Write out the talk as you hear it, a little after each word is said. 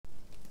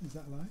Is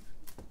that live?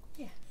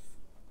 Yes.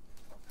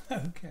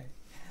 Okay.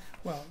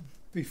 Well,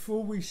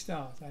 before we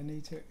start, I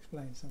need to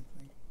explain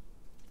something.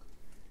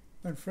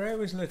 When Freya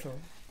was little,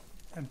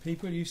 and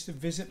people used to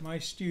visit my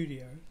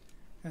studio,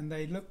 and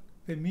they looked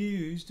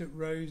bemused at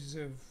rows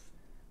of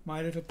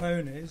My Little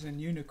Ponies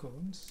and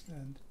unicorns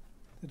and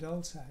the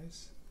doll's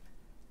house,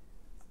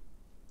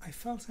 I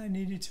felt I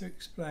needed to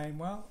explain,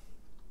 well,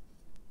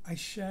 I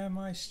share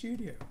my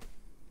studio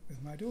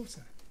with my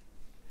daughter.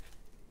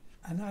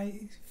 And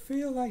I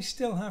feel I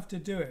still have to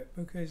do it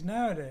because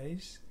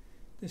nowadays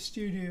the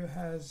studio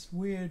has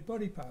weird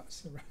body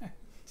parts around,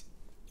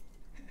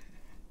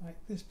 like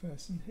this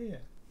person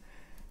here.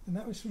 And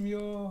that was from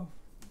your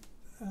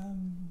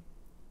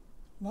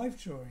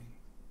life drawing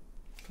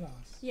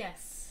class.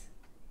 Yes.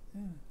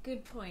 Yeah.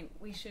 Good point.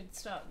 We should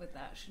start with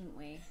that, shouldn't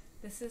we?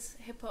 This is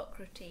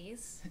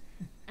Hippocrates,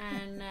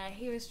 and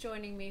he was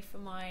joining me for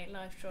my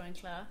life drawing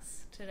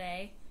class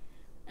today.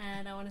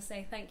 And I want to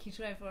say thank you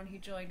to everyone who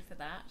joined for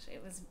that.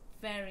 It was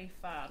very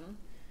fun.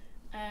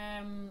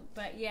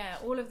 But yeah,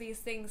 all of these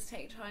things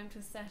take time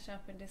to set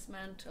up and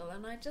dismantle,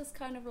 and I just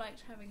kind of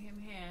liked having him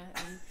here.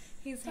 And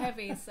he's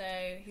heavy, so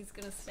he's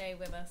going to stay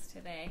with us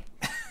today.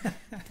 I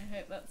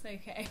hope that's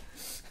okay.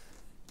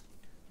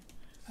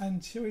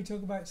 And shall we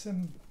talk about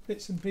some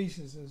bits and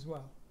pieces as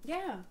well?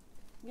 Yeah.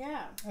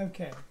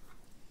 Okay.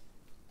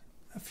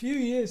 A few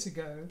years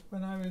ago,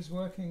 when I was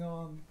working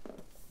on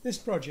this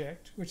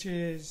project, which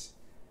is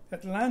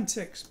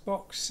Atlantic's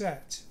box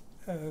set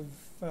of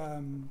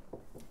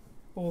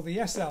all the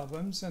Yes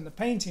albums, and the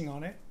painting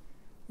on it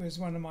was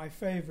one of my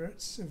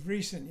favourites of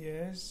recent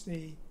years,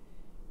 the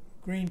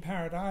Green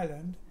Parrot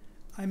Island,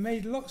 I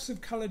made lots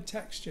of coloured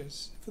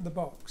textures for the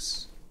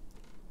box.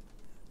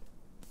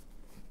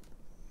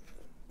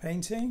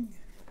 Painting,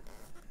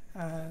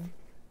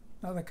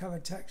 another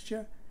coloured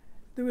texture.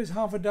 There was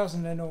half a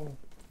dozen in all.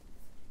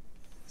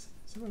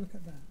 Let's have a look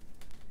at that.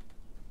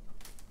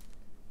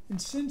 And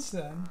since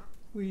then,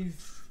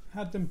 we've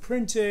had them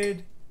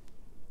printed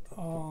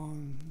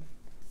on,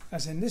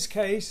 as in this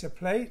case, a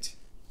plate.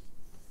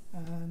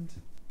 And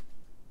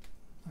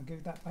I'll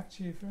give that back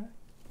to you, Freya.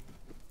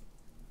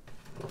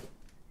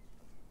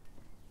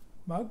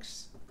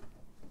 Mugs.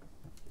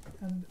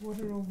 And what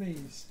are all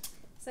these?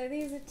 So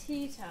these are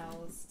tea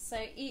towels. So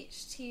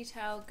each tea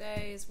towel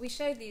goes, we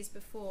showed these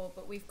before,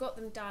 but we've got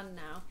them done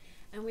now.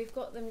 And we've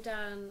got them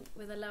done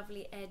with a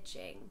lovely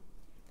edging,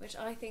 which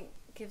I think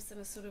gives them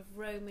a sort of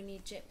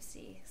Romany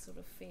gypsy sort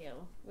of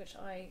feel, which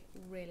I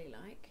really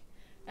like.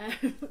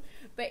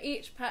 But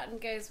each pattern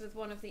goes with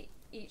one of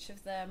each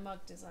of their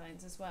mug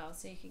designs as well,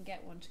 so you can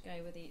get one to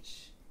go with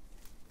each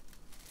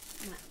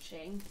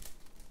matching.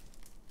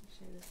 I'll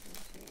show this one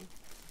to you.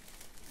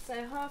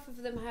 So half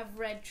of them have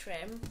red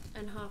trim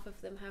and half of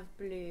them have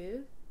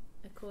blue,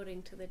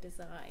 according to the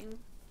design.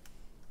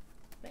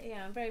 But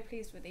yeah, I'm very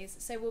pleased with these.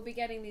 So we'll be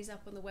getting these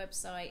up on the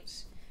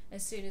website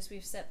as soon as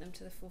we've sent them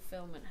to the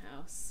fulfillment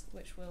house,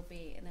 which will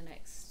be in the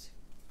next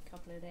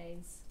couple of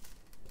days.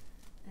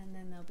 And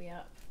then they'll be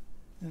up.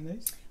 And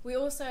these? We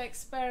also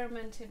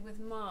experimented with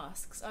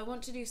masks. I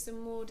want to do some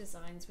more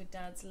designs with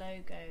Dad's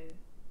logo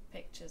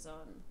pictures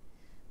on.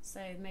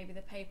 So maybe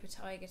the paper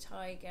tiger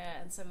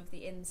and some of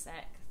the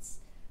insects.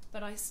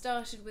 But I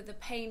started with the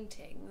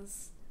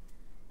paintings.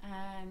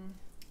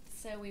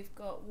 So we've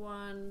got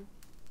one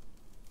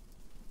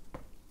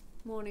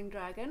morning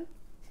dragon.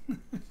 Do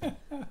you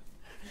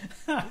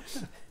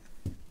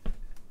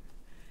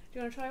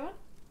want to try one?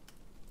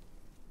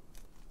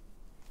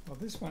 Well,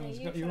 this one Yeah, has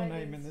you got your try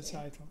name in the these,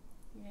 yeah. title.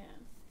 Yeah.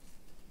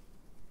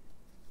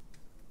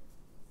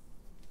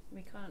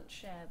 We can't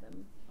share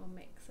them or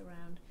mix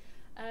around.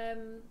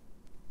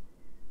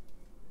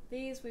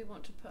 These we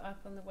want to put up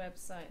on the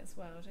website as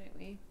well, don't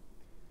we?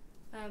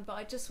 But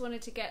I just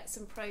wanted to get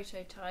some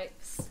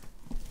prototypes.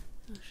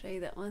 I'll show you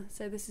that one.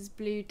 So this is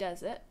Blue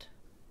Desert.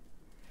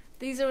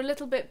 These are a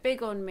little bit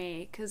big on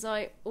me because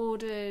I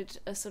ordered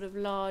a sort of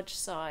large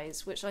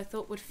size, which I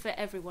thought would fit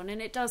everyone,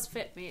 and it does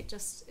fit me. It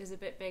just is a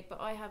bit big,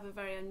 but I have a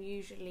very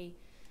unusually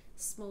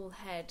small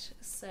head,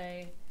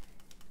 so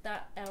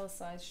that L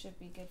size should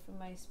be good for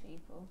most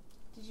people.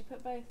 Did you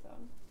put both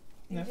on?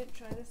 You No. didn't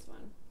try this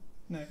one?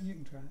 No, you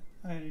can try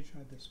it. I only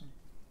tried this one.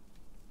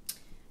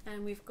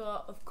 And we've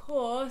got, of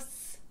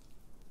course,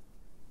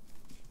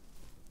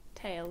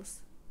 tails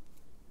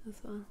as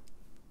well.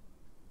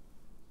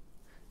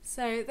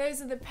 So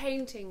those are the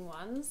painting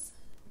ones,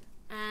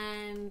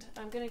 and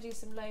I'm going to do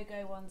some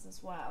logo ones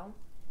as well.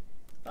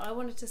 But I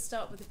wanted to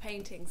start with the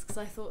paintings because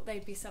I thought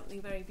they'd be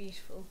something very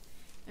beautiful.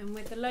 And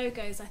with the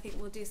logos, I think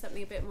we'll do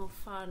something a bit more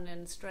fun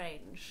and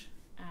strange.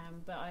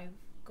 But I've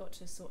got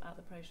to sort out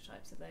the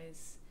prototypes of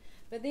those.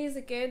 But these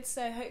are good,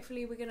 so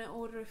hopefully we're going to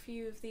order a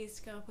few of these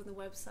to go up on the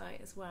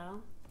website as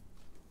well.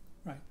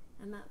 Right.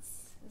 And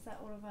is that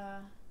all of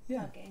our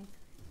Yeah. plugging?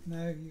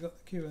 No, you got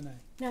the Q&A.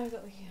 No, we've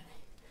got the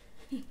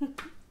Q&A.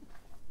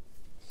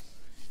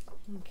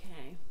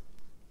 Okay.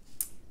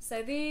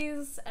 So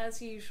these,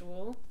 as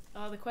usual,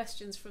 are the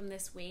questions from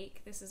this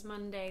week. This is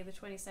Monday, the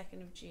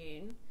 22nd of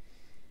June.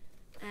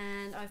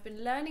 And I've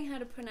been learning how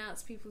to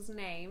pronounce people's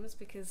names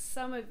because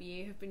some of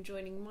you have been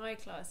joining my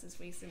classes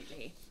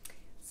recently.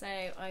 So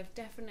I've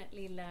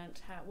definitely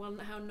learnt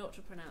how not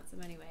to pronounce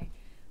them anyway.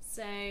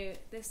 So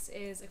this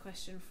is a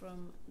question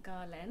from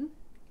Garlen.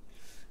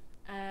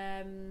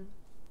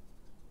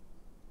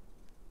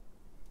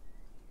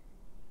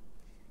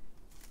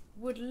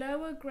 Would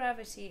lower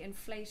gravity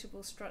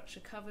inflatable structure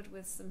covered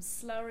with some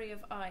slurry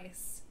of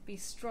ice be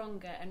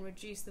stronger and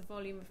reduce the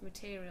volume of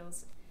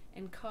materials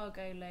in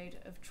cargo load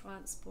of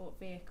transport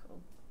vehicle?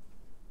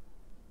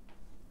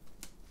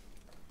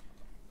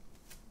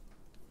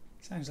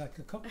 Sounds like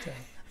a cocktail.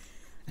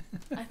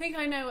 I think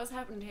I know what's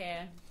happened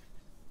here.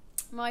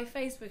 My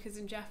Facebook is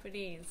in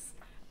Japanese.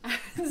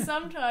 And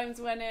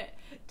sometimes when it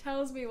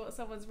tells me what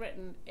someone's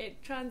written,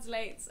 it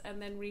translates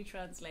and then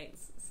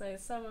retranslates. So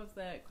some of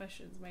the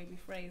questions may be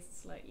phrased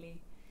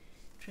slightly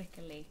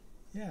trickily.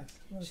 Yes.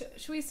 Well,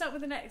 should we start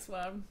with the next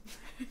one?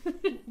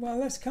 well,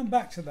 let's come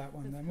back to that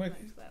one then.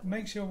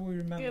 Make sure we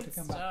remember Good to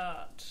come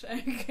start.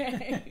 Back.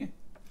 Okay.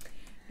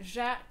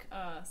 Jacques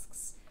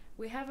asks,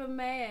 we have a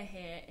mayor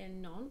here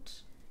in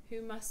Nantes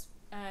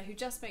who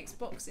just makes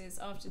boxes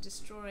after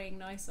destroying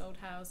nice old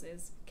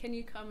houses. Can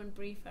you come and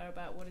brief her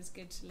about what is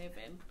good to live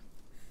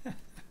in?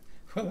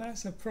 Well,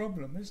 that's a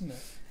problem, isn't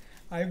it?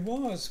 I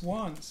was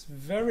once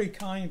very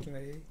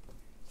kindly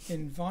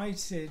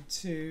invited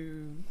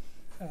to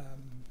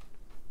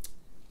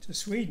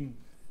Sweden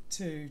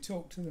to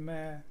talk to the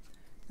mayor.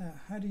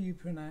 How do you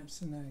pronounce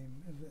the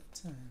name of the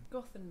town?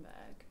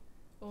 Gothenburg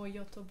or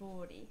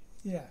Göteborg.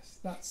 Yes,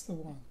 that's the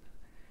one.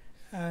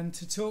 And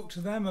to talk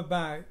to them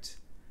about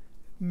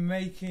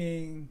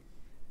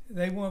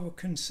they were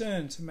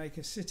concerned to make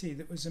a city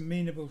that was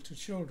amenable to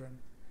children.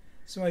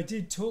 So I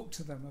did talk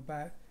to them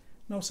about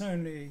not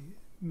only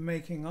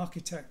making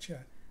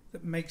architecture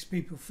that makes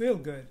people feel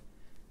good,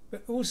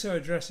 but also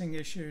addressing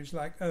issues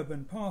like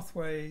urban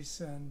pathways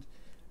and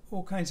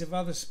all kinds of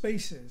other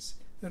spaces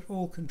that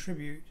all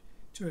contribute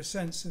to a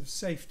sense of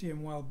safety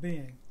and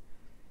well-being.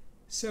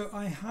 So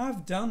I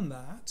have done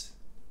that,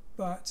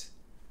 but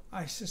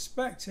I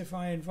suspect if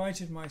I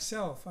invited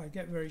myself, I'd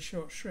get very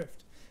short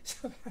shrift.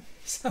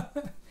 So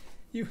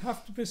you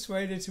have to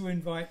persuade her to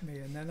invite me,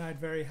 and then I'd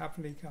very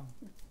happily come.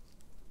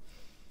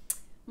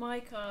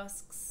 Mike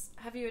asks,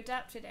 have you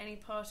adapted any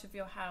part of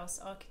your house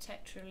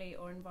architecturally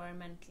or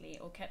environmentally,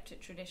 or kept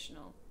it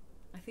traditional?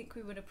 I think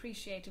we would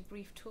appreciate a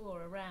brief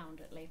tour around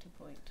at a later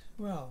point.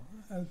 Well,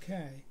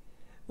 okay.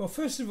 Well,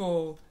 first of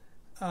all,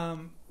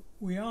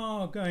 we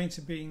are going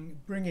to be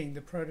bringing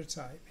the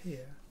prototype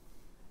here,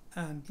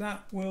 and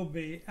that will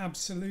be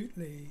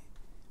absolutely,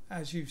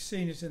 as you've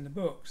seen it in the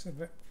books, a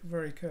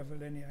very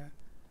curvilinear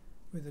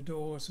with the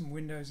doors and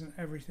windows and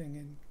everything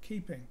in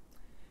keeping.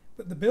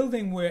 But the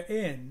building we're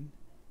in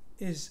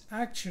is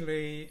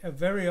actually a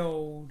very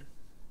old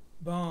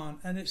barn,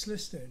 and it's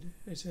listed.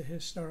 It's a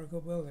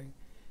historical building.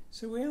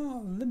 So we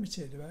are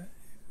limited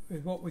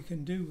with what we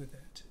can do with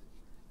it.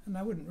 And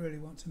I wouldn't really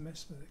want to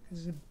mess with it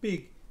because it's a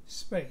big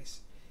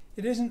space.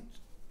 It isn't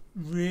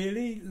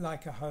really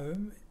like a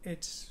home.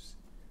 It's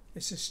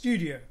a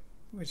studio,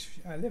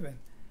 which I live in.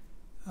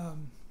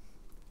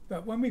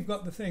 But when we've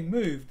got the thing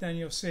moved, then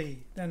you'll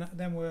see.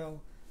 Then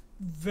we'll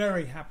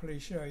very happily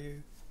show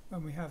you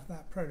when we have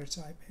that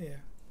prototype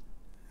here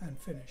and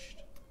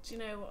finished. Do you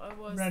know what I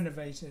was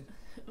renovated?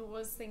 I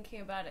was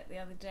thinking about it the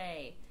other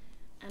day,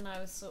 and I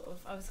was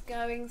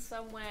going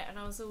somewhere, and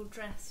I was all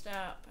dressed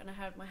up, and I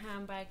had my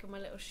handbag and my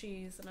little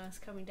shoes, and I was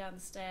coming down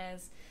the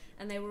stairs,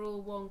 and they were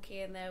all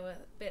wonky, and there were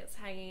bits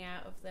hanging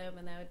out of them,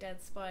 and there were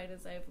dead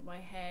spiders over my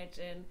head,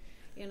 and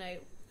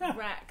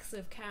racks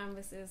of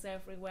canvases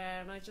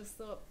everywhere, and I just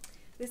thought,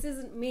 this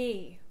isn't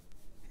me.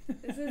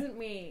 This isn't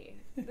me.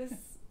 This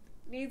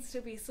needs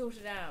to be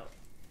sorted out.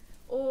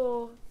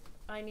 Or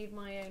I need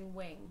my own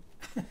wing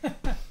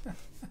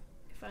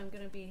if I'm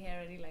going to be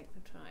here any length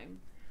of time.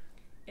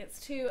 It's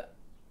too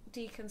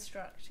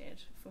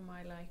deconstructed for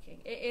my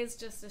liking. It is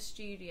just a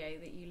studio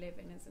that you live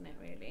in, isn't it,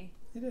 really?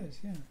 It is,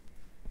 yeah.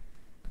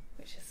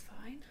 Which is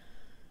fine.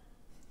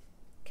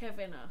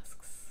 Kevin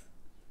asks,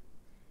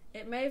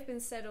 it may have been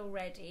said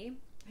already,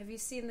 have you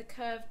seen the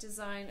curved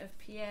design of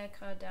Pierre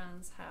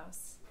Cardin's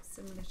house?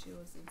 Similar to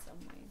yours in some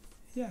ways.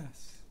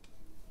 Yes.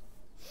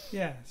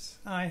 Yes.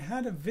 I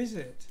had a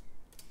visit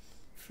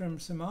from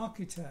some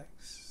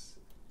architects.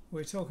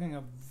 We're talking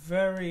a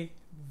very,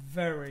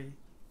 very,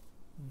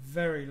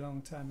 very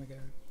long time ago,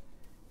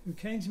 who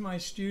came to my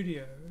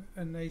studio,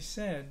 and they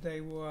said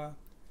they were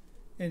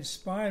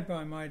inspired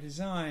by my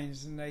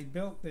designs, and they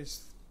built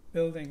this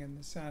building in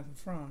the south of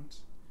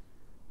France,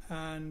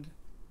 and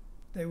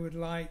they would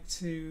like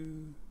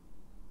to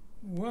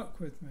work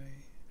with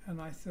me.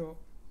 And I thought,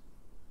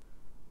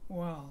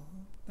 well,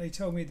 they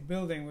told me the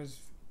building was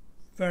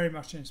very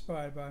much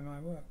inspired by my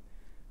work,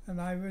 and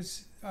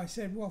I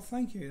said, well,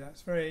 thank you,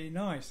 that's very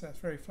nice, that's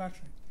very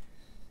flattering.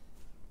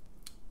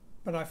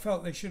 But I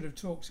felt they should have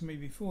talked to me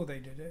before they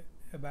did it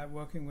about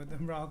working with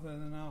them rather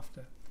than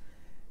after.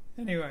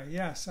 Anyway,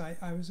 yes,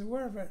 I was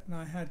aware of it, and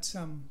I had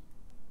some,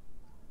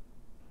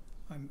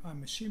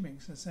 I'm assuming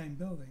it's the same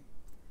building,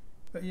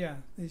 But yeah,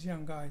 these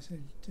young guys who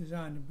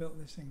designed and built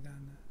this thing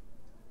down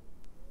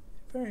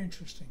there. Very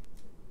interesting.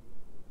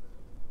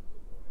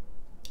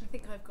 I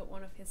think I've got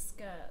one of his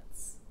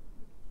skirts.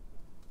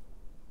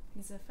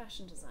 He's a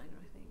fashion designer,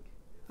 I think.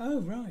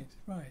 Oh, right,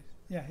 right.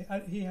 Yeah,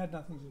 he had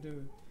nothing to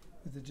do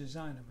with the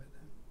design of it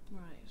then.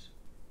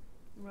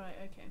 Right,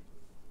 okay.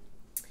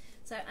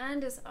 So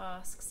Anders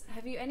asks,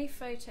 have you any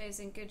photos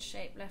in good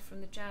shape left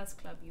from the jazz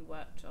club you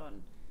worked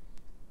on,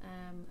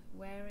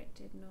 where it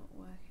did not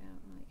work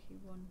out like you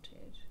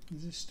wanted?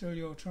 Is this still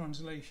your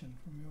translation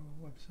from your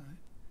website?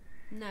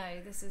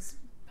 No, this is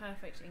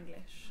perfect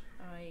English.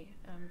 I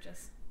am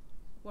just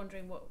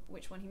wondering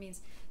which one he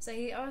means. So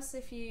he asks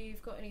if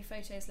you've got any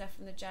photos left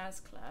from the jazz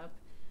club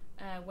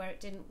where it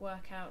didn't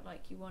work out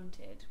like you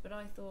wanted. But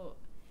I thought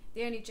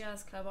the only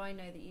jazz club I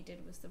know that you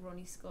did was the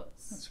Ronnie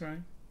Scott's. That's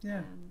right,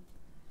 yeah.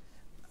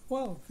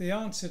 Well, the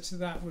answer to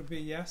that would be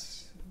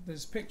yes.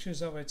 There's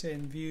pictures of it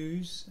in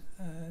Views,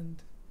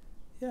 and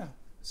yeah,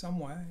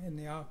 somewhere in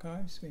the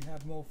archives we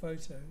have more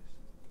photos.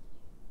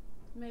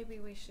 Maybe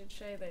we should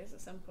show those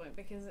at some point,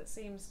 because it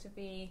seems to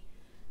be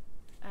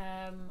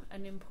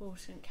an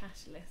important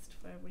catalyst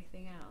for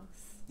everything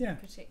else. Yeah.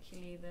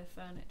 Particularly the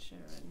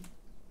furniture and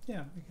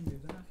yeah, we can do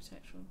that.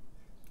 Architectural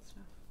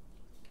stuff.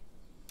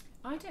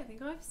 I don't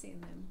think I've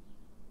seen them.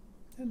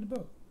 In the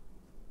book.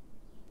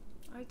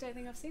 I don't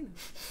think I've seen them.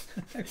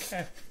 Okay.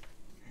 I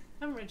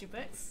haven't read your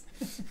books.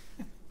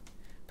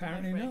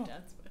 Apparently I've read not.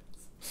 Dad's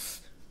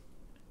books.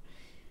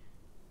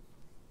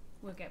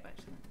 We'll get back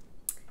to that.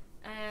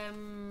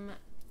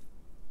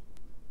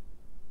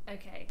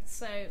 Okay,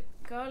 so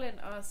Garland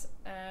asks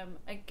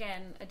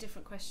again a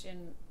different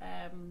question.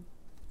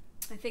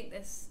 I think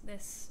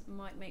this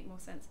might make more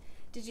sense.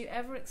 Did you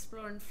ever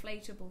explore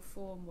inflatable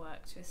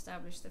formwork to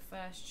establish the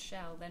first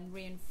shell, then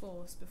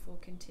reinforce before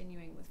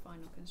continuing with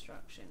final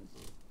construction?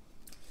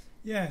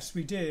 Yes,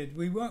 we did.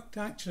 We worked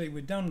actually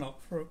with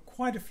Dunlop for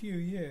quite a few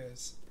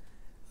years.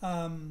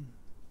 The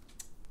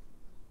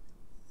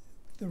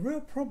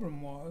real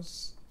problem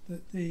was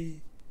that the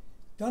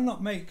Dunlop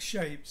makes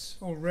shapes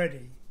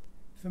already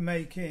for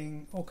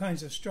making all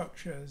kinds of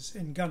structures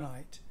in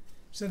gunite,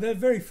 so they're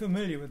very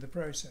familiar with the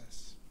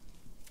process.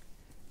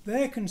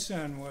 Their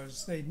concern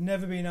was they'd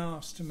never been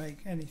asked to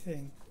make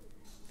anything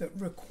that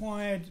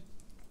required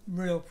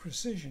real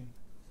precision.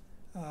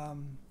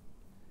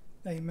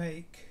 They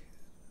make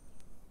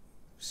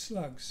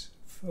slugs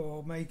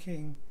for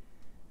making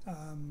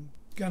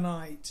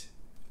gunite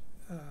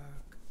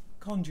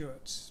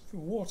conduits for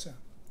water,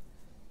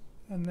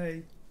 and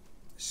they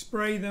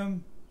spray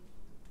them,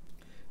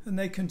 and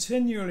they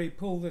continually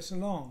pull this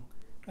along,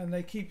 and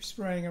they keep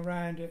spraying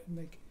around it, and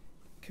they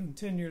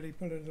continually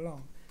pull it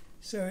along.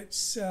 So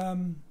it's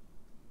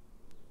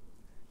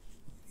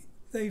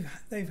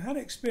they've had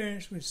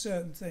experience with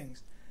certain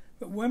things,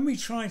 but when we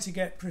try to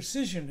get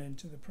precision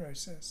into the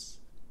process,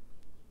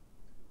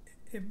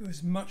 it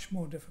was much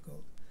more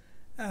difficult.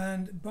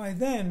 And by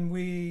then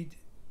we'd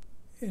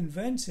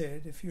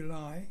invented, if you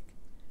like,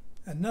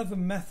 another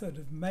method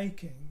of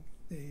making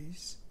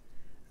these,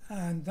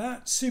 and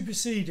that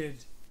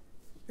superseded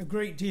a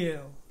great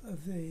deal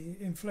of the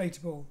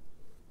inflatable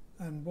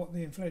and what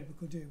the inflatable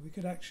could do. We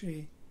could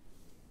actually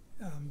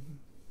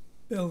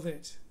build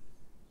it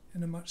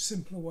in a much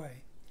simpler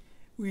way.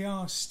 We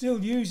are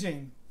still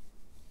using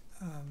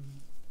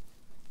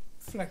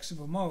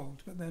flexible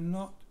mould, but they're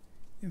not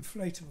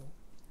inflatable.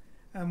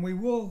 And we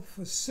will,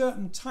 for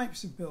certain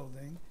types of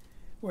building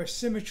where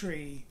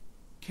symmetry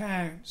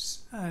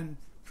counts and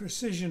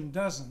precision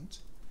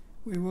doesn't,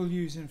 we will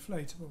use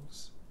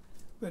inflatables.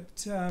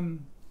 But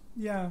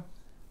yeah,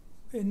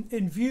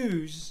 in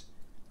Views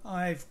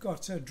I've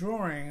got a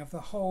drawing of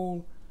the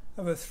whole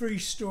of a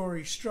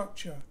 3-story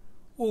structure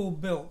all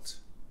built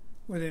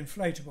with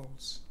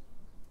inflatables.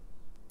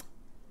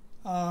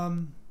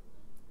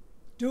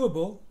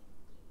 Doable,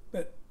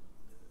 but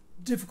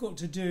difficult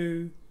to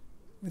do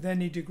with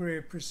any degree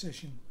of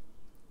precision.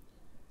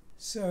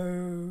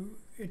 So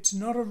it's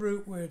not a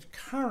route we're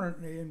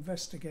currently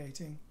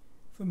investigating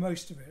for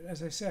most of it.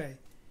 As I say,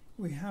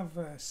 we have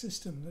a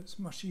system that's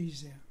much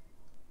easier,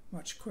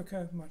 much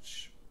quicker,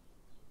 much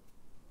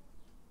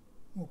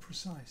more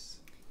precise.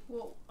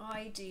 What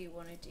I do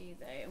want to do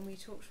though, and we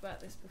talked about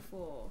this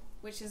before,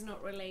 which is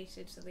not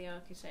related to the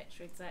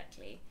architecture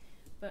exactly,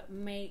 but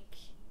make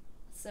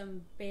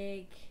some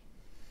big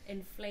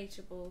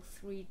inflatable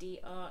 3D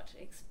art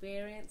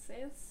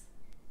experiences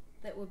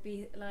that would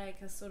be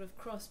like a sort of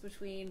cross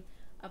between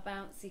a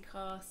bouncy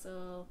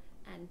castle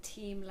and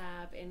Team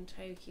Lab in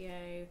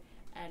Tokyo,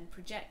 and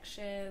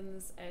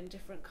projections and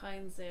different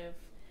kinds of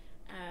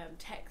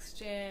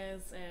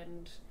textures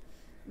and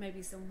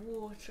maybe some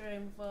water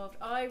involved.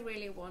 I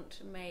really want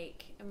to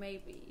make, and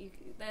maybe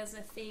there's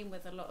a theme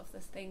with a lot of the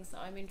things that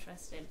I'm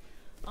interested in.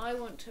 I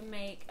want to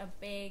make a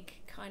big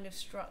kind of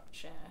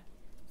structure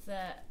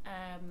that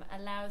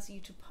allows you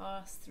to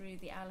pass through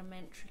the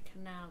alimentary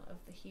canal of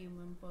the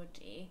human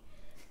body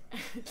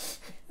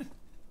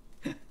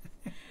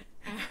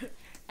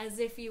as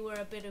if you were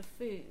a bit of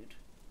food.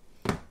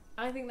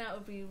 I think that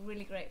would be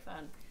really great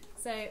fun.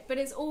 So, but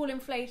it's all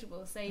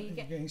inflatable. So you You're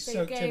get getting so you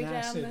soaked go in down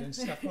acid the and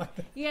stuff like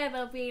that. yeah,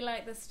 there'll be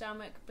like the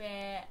stomach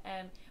bit,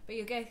 but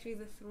you go through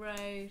the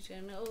throat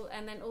and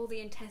then all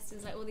the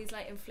intestines, like all these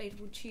like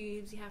inflatable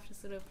tubes. You have to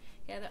sort of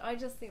I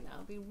just think that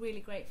would be really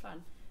great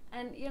fun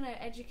and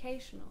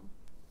educational.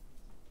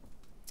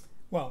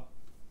 Well,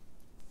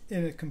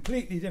 in a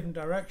completely different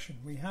direction,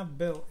 we have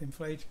built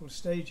inflatable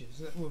stages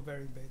that were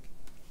very big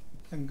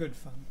and good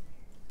fun.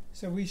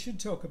 So we should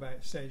talk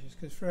about stages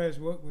because Freya's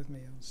worked with me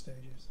on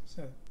stages.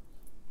 So.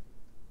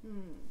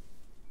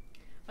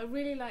 I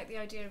really like the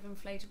idea of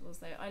inflatables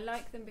though. I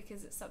like them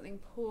because it's something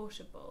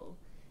portable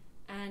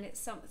and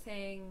it's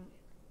something,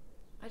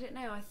 I don't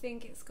know, I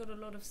think it's got a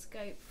lot of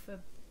scope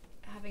for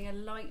having a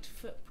light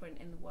footprint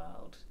in the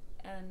world,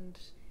 and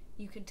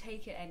you can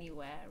take it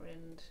anywhere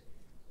and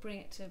bring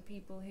it to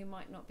people who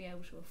might not be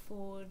able to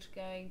afford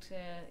going to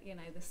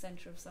the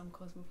centre of some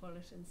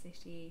cosmopolitan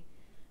city.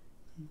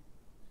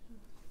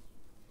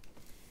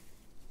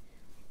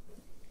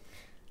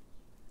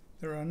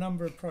 There are a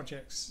number of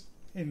projects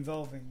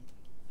involving.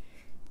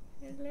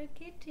 Hello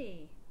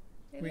Kitty.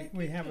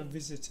 We have a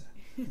visitor.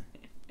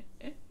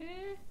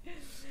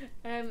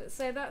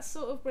 So that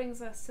sort of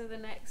brings us to the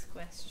next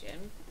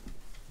question.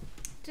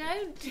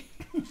 Don't.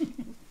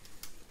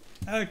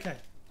 Okay.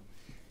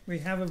 We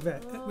have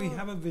we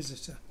have a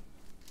visitor.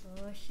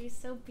 Oh, she's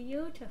so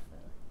beautiful.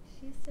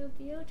 She's so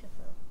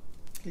beautiful.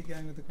 Keep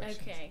going with the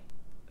questions. Okay.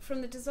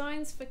 From the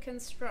designs for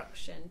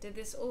construction, did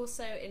this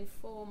also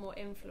inform or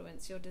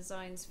influence your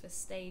designs for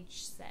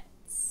stage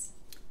sets?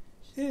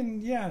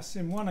 Yes,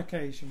 in one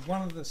occasion,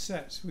 one of the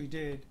sets we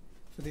did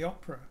for the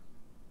opera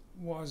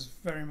was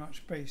very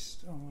much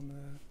based on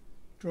a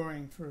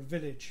drawing for a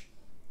village,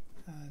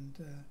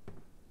 and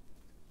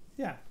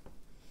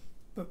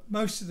but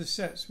most of the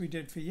sets we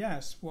did for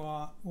Yes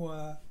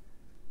were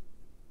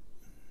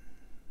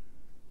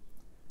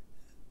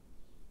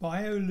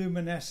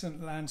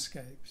bioluminescent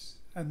landscapes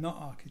and not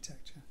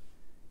architecture,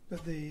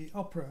 but the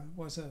opera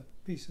was a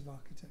piece of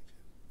architecture.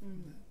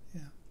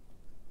 Yeah.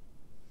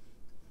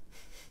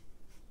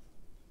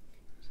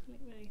 You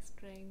look very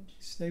strange.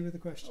 Stay with the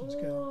questions,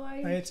 girl.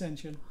 Pay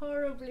attention.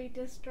 Horribly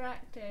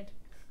distracted.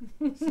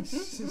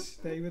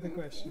 Stay with the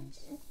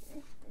questions.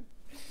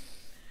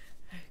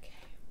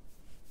 Okay.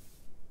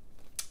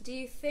 Do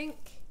you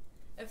think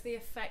of the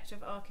effect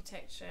of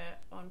architecture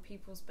on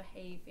people's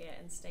behaviour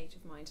and state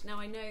of mind? Now,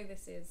 I know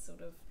this is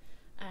sort of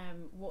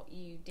what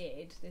you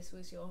did. This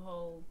was your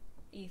whole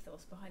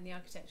ethos behind the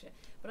architecture,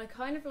 but I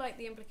kind of like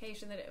the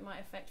implication that it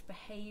might affect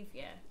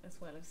behaviour as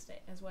well as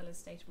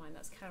state of mind.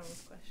 That's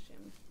Carol's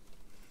question.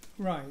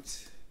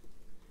 Right.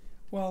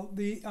 Well,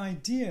 the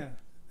idea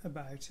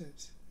about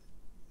it,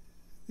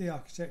 the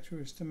architecture,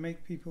 was to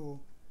make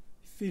people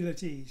feel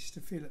at ease,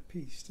 to feel at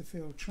peace, to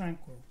feel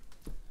tranquil,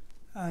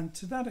 and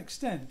to that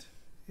extent,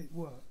 it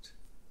worked.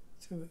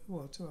 To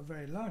a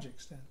very large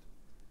extent,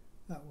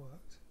 that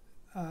worked.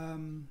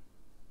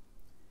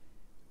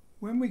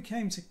 When we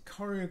came to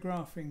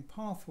choreographing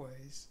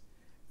pathways,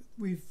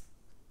 we've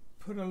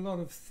put a lot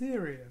of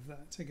theory of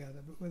that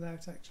together, but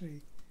without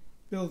actually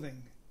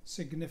building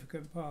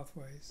significant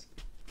pathways.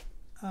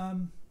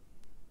 But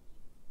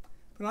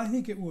I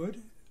think it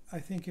would. I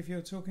think if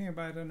you're talking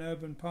about an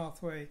urban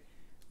pathway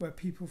where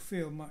people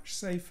feel much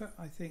safer,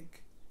 I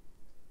think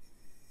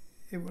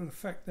it will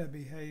affect their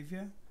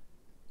behaviour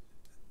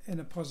in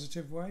a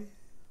positive way.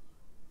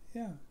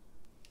 Yeah.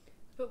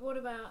 But what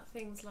about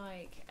things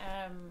like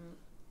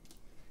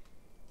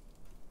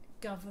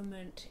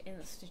government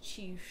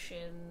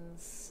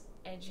institutions,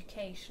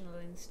 educational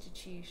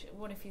institutions?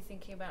 What if you're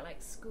thinking about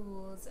like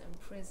schools and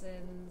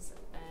prisons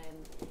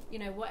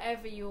and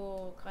whatever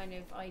your kind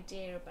of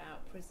idea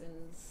about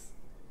prisons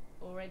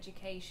or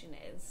education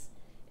is,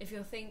 if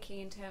you're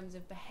thinking in terms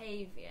of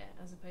behaviour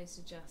as opposed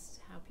to just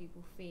how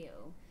people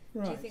feel,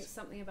 right. Do you think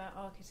something about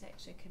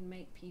architecture can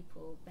make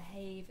people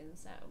behave in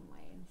certain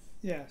ways?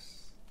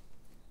 Yes,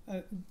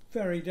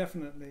 very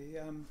definitely.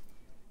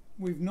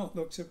 We've not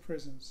looked at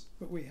prisons,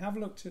 but we have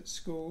looked at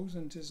schools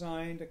and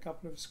designed a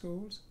couple of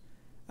schools,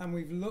 and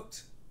we've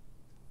looked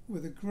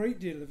with a great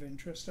deal of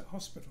interest at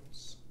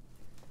hospitals.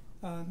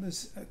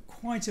 There's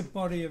quite a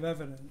body of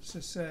evidence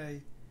to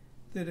say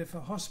that if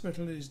a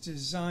hospital is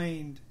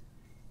designed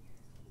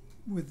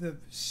with the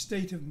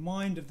state of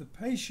mind of the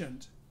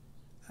patient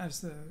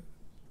as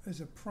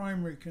a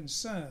primary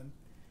concern,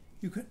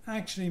 you can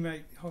actually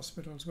make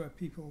hospitals where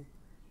people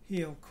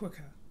heal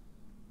quicker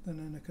than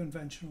in a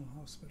conventional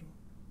hospital.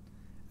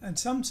 And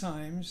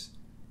sometimes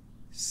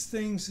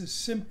things as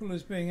simple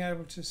as being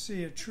able to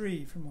see a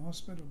tree from a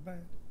hospital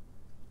bed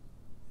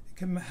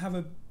can have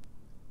a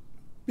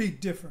big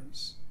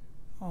difference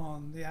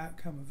on the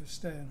outcome of a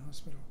stay in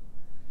hospital.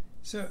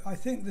 So I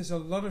think there's a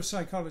lot of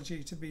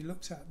psychology to be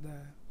looked at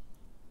there,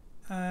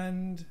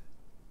 and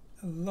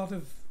a lot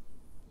of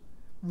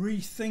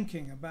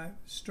rethinking about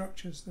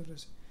structures that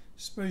are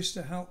supposed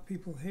to help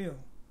people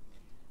heal.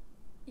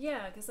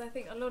 Yeah, because I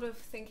think a lot of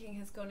thinking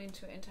has gone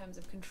into it in terms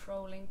of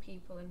controlling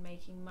people and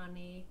making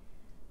money.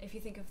 If you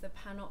think of the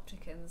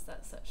panopticons,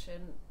 that's such a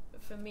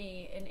for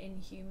me, an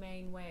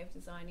inhumane way of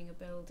designing a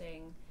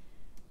building.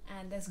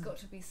 And there's got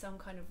to be some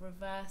kind of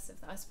reverse of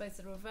that. I suppose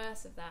the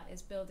reverse of that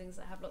is buildings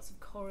that have lots of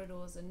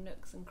corridors and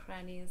nooks and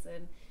crannies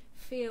and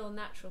feel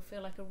natural,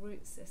 feel like a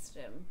root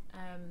system.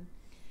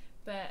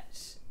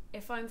 But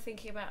if I'm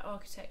thinking about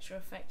architecture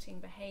affecting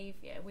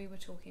behaviour, we were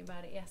talking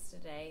about it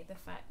yesterday, the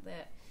fact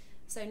that,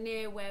 so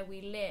near where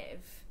we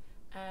live,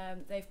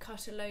 they've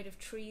cut a load of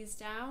trees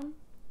down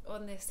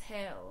on this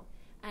hill,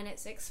 and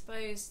it's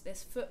exposed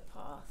this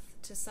footpath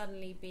to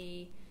suddenly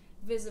be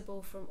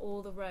visible from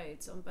all the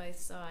roads on both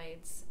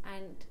sides.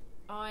 And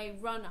I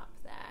run up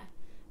there,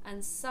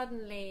 and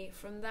suddenly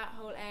from that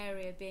whole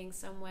area being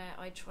somewhere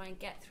I try and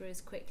get through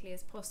as quickly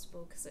as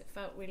possible because it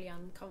felt really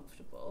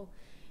uncomfortable,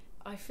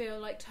 I feel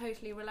like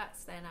totally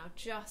relaxed there now,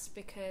 just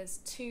because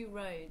two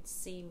roads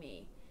see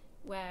me,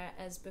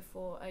 whereas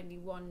before only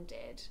one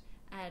did,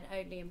 and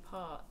only in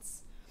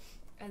parts.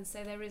 And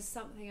so there is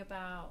something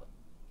about,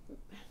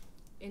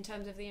 in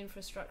terms of the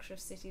infrastructure of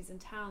cities and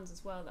towns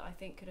as well, that I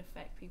think could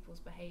affect people's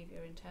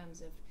behaviour in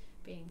terms of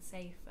being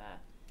safer.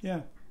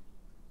 Yeah.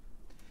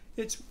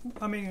 It's,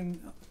 I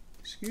mean,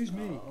 excuse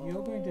me,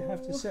 you're going to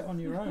have to sit on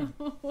your own.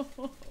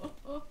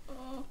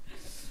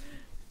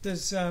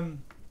 There's,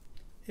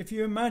 if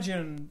you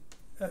imagine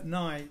at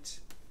night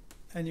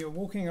and you're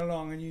walking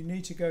along and you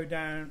need to go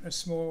down a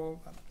small,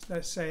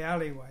 let's say,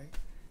 alleyway,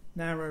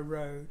 narrow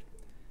road,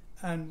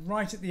 and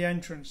right at the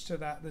entrance to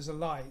that there's a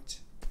light.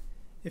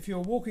 If you're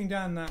walking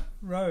down that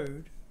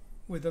road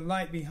with a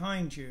light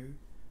behind you,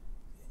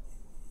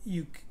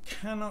 you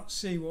cannot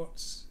see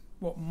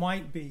what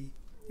might be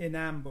in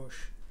ambush,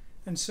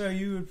 and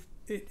so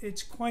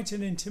it's quite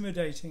an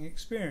intimidating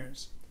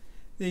experience.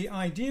 The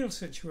ideal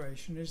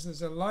situation is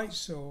there's a light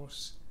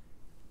source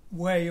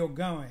where you're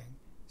going,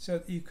 so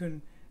that you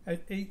can,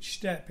 at each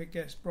step it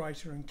gets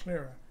brighter and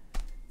clearer.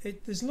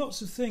 There's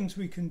lots of things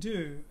we can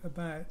do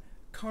about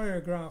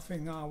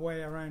choreographing our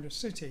way around a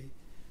city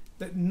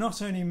that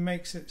not only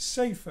makes it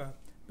safer,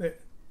 but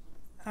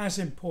as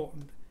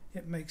important,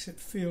 it makes it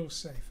feel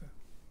safer.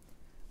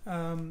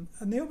 And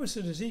the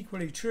opposite is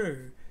equally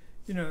true.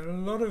 You know, a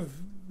lot of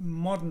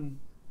modern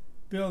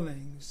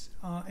buildings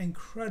are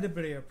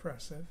incredibly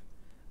oppressive,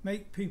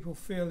 make people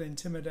feel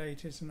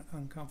intimidated and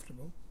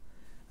uncomfortable,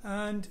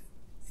 and,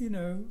 you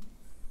know,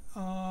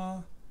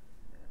 are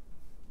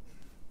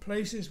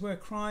places where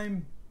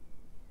crime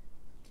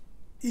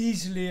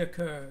easily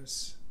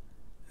occurs,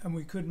 and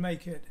we could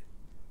make it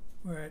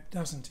where it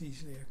doesn't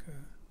easily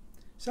occur.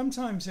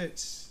 Sometimes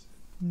it's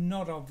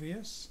not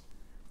obvious.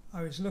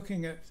 I was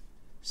looking at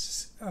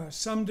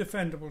some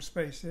defendable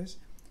spaces.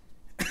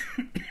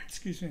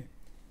 Excuse me.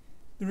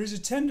 There is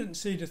a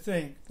tendency to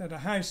think that a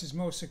house is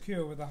more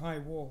secure with a high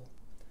wall,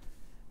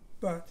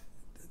 but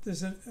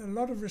there's a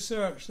lot of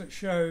research that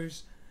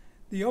shows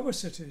the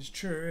opposite is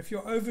true. If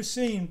you're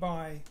overseen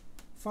by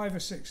 5 or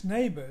 6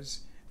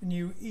 neighbours and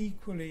you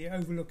equally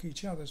overlook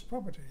each other's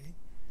property,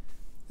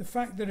 the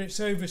fact that it's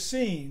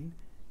overseen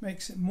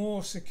makes it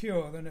more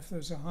secure than if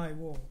there's a high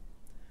wall,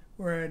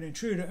 where an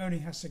intruder only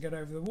has to get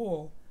over the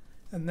wall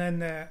and then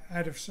they're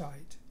out of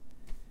sight.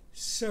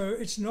 So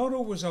it's not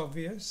always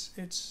obvious,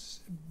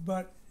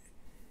 but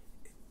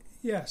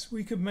yes,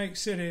 we could make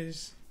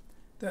cities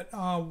that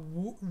are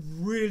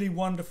really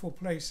wonderful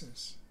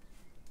places,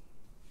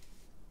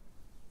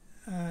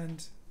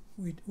 and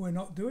we're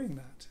not doing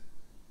that,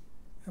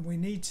 and we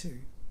need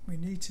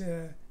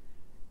to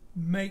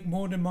make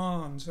more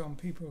demands on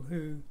people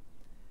who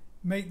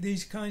make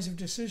these kinds of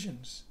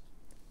decisions.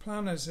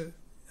 Planners are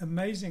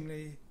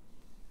amazingly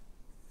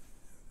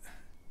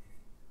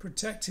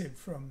protected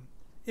from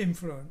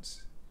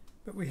influence,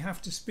 but we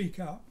have to speak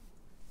up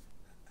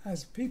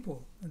as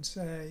people and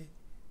say,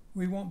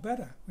 we want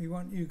better, we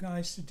want you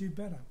guys to do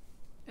better.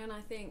 And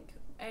I think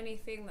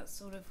anything that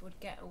sort of would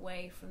get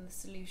away from the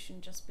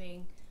solution just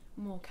being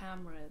more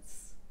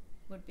cameras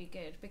would be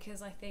good,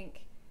 because I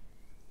think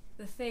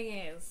the thing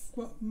is,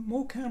 well,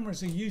 more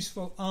cameras are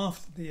useful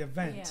after the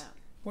event. yeah.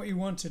 What you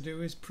want to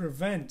do is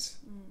prevent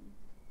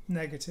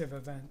negative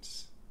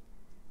events,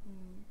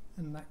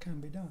 and that can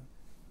be done.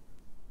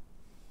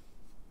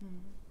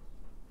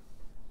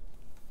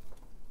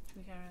 Should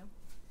we carry on?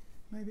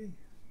 Maybe.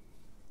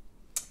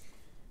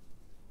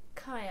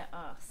 Kaya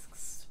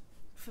asks,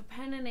 for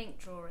pen and ink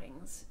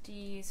drawings, do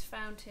you use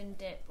fountain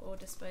dip or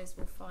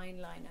disposable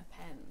fine liner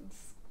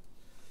pens?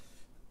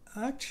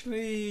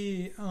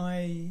 Actually,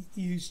 I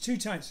use 2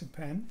 types of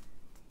pen.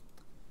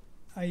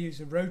 I use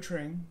a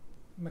Rotring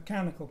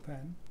mechanical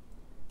pen,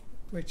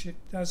 which it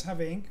does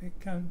have ink. It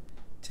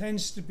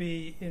tends to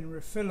be in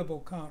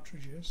refillable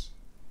cartridges,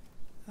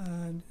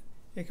 and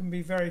it can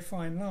be very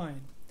fine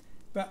line.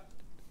 But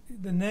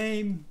the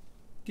name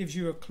gives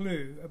you a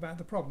clue about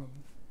the problem.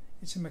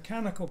 It's a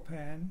mechanical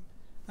pen,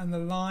 and the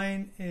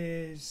line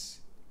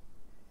is,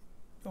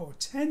 or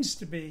tends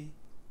to be,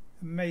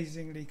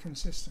 amazingly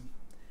consistent.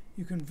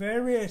 You can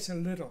vary it a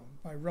little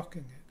by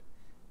rocking it,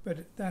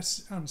 but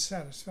that's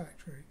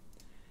unsatisfactory.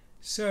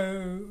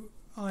 So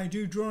I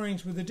do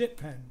drawings with a dip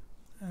pen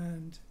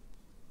and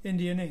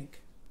Indian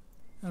ink,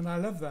 and I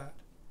love that.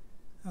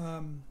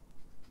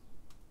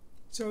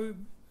 So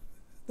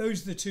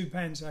those are the two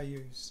pens I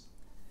use.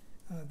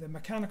 The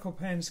mechanical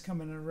pens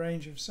come in a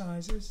range of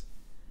sizes,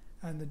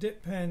 and the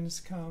dip pens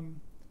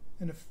come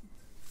in a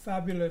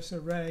fabulous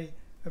array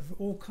of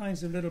all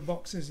kinds of little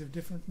boxes of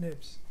different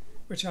nibs,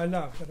 which I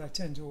love, but I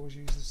tend to always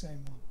use the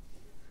same one.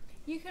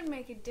 You can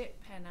make a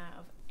dip pen out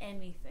of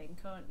anything,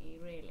 can't you,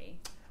 really?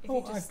 If Oh,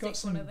 you just I've got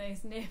stick one of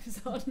those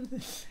nibs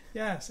on.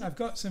 Yes, I've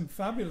got some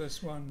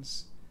fabulous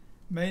ones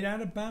made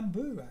out of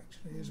bamboo,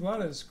 actually, as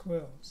well as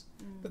quills.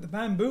 But the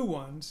bamboo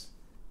ones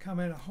come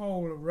in a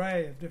whole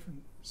array of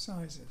different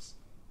sizes.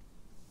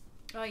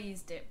 I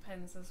use dip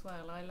pens as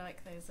well. I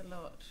like those a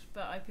lot,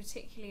 but I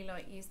particularly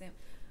like using them.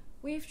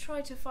 We've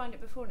tried to find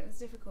it before and it was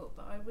difficult,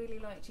 but I really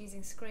liked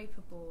using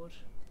scraper board.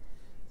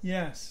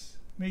 Yes,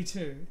 me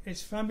too.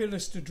 It's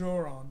fabulous to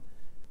draw on,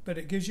 but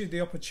it gives you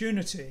the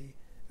opportunity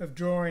of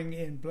drawing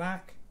in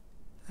black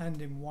and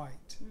in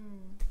white.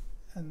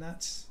 And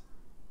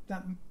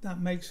that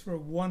makes for a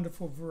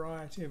wonderful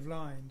variety of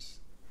lines.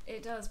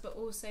 It does, but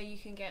also you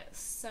can get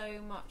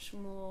so much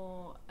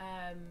more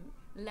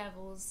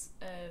levels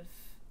of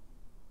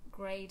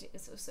grade,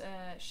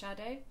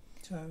 shadow,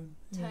 tone,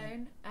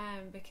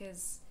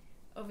 because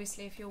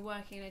obviously if you're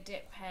working in a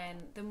dip pen,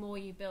 the more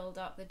you build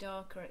up, the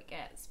darker it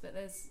gets, but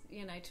there's,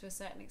 to a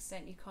certain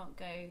extent you can't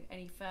go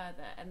any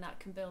further, and that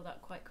can build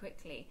up quite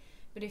quickly.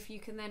 But if you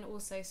can then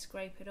also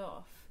scrape it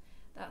off,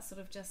 that's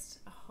sort of just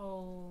a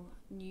whole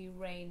new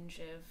range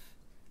of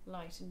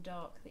light and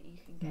dark that you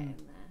can get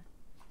in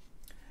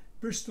there.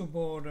 Bristol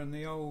board and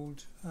the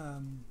old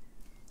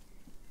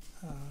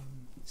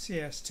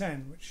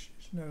CS10, which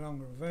is no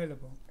longer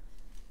available,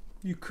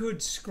 you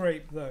could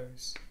scrape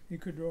those. You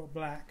could draw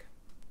black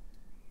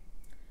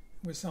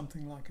with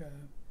something like a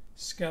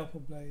scalpel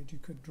blade. You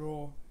could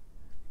draw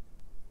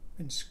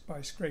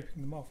by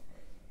scraping them off,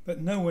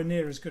 but nowhere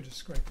near as good as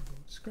scraper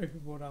board. Scraper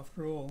board,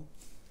 after all,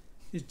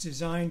 is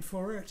designed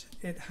for it.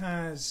 It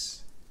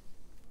has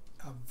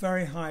a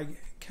very high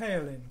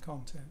kaolin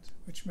content,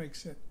 which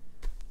makes it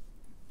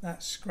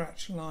that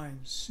scratch line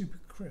super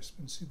crisp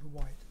and super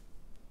white.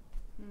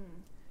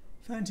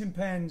 Fountain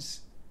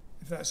pens,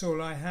 if that's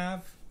all I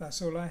have,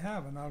 that's all I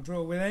have, and I'll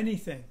draw with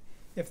anything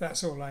if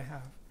that's all I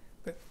have.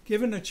 But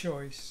given a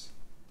choice,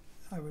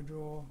 I would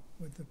draw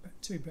with the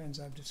two pens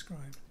I've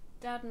described.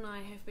 Dad and I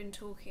have been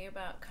talking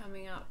about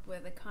coming up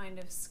with a kind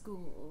of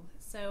school.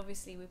 So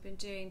obviously we've been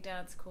doing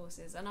Dad's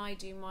courses, and I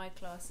do my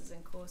classes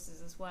and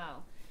courses as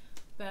well.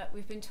 But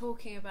we've been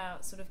talking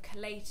about sort of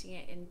collating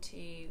it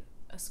into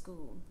a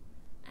school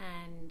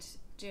and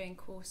doing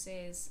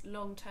courses,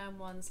 long-term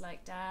ones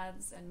like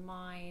Dad's and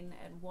mine,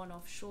 and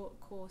one-off short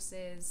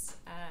courses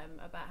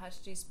about how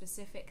to do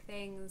specific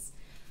things.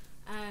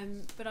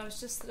 But I was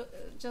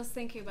just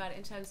thinking about it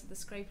in terms of the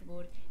scraper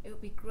board. It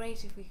would be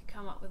great if we could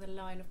come up with a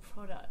line of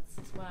products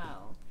as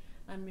well,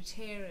 and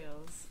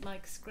materials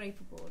like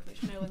scraper board,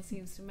 which no one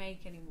seems to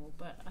make anymore,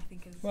 but I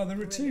think is well, there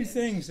were brilliant. two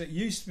things that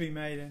used to be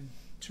made in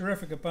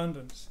terrific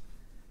abundance,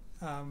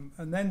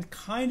 and then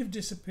kind of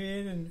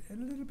disappeared and a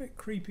little bit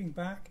creeping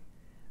back.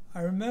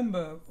 I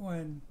remember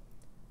when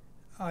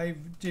I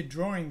did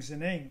drawings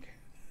in ink,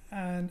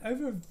 and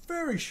over a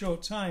very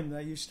short time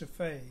they used to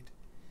fade.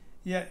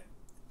 Yet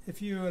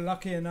if you were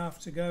lucky enough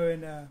to go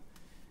in an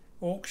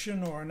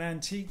auction or an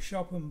antique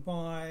shop and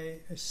buy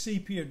a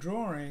sepia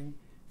drawing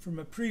from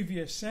a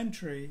previous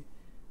century,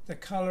 the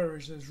colour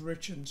is as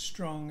rich and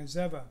strong as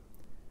ever.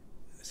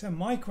 So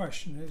my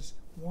question is,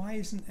 why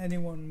isn't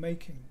anyone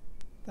making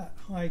that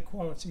high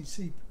quality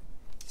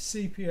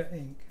sepia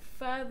ink?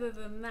 Further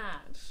than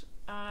that,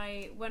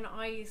 when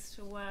I used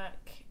to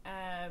work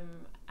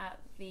at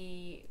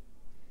the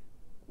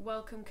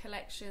Wellcome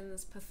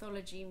Collections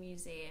Pathology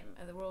Museum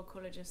at the Royal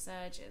College of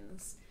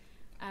Surgeons,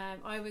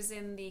 I was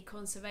in the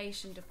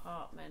conservation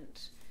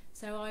department,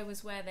 so I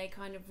was where they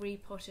kind of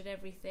repotted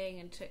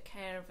everything and took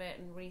care of it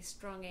and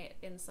restrung it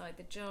inside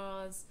the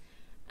jars.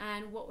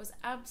 And what was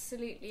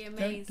absolutely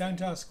amazing...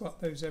 Don't ask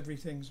what those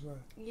everythings were.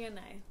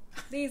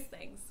 These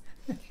things.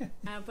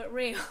 But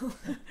real.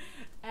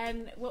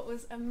 And what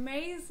was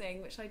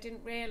amazing, which I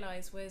didn't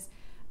realise, was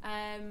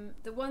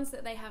the ones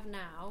that they have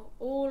now,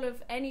 all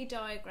of any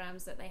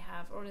diagrams that they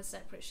have are on a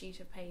separate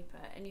sheet of paper,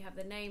 and you have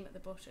the name at the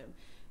bottom.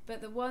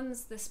 But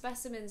the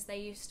specimens they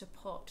used to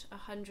pot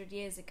 100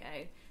 years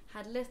ago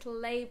had little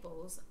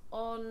labels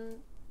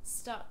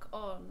stuck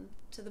on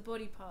to the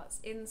body parts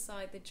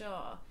inside the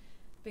jar,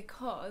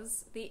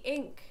 because the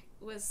ink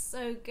was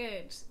so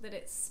good that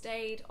it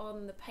stayed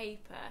on the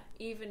paper,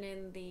 even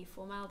in the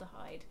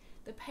formaldehyde.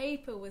 The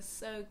paper was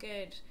so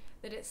good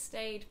that it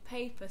stayed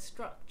paper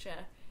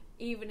structure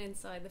even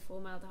inside the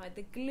formaldehyde.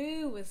 The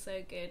glue was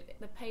so good,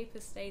 the paper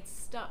stayed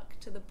stuck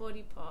to the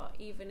body part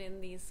even in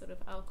these sort of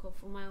alcohol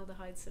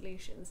formaldehyde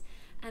solutions,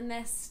 and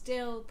they're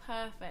still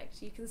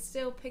perfect. You can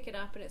still pick it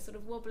up and it's sort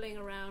of wobbling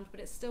around, but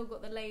it's still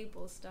got the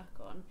label stuck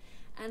on,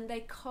 and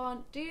they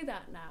can't do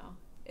that now.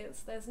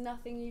 There's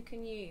nothing you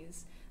can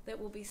use that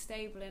will be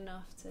stable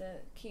enough to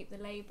keep the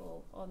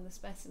label on the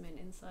specimen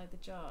inside the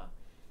jar.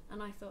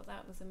 And I thought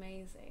that was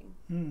amazing,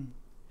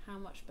 how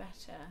much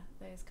better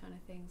those kind of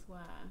things were.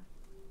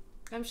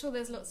 I'm sure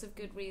there's lots of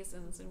good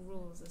reasons and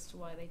rules as to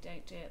why they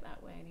don't do it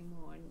that way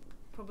anymore, and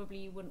probably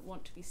you wouldn't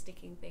want to be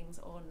sticking things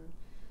on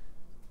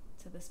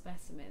to the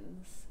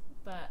specimens,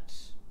 but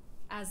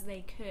as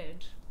they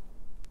could,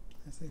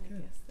 As they I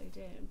could. guess they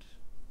did.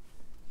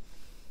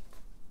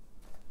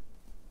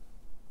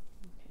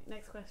 Okay,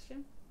 next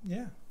question.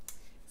 Yeah.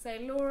 So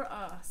Laura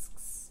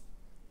asks,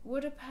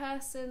 would a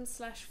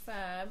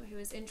person/firm who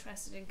is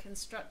interested in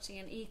constructing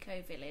an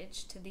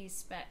eco-village to these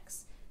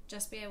specs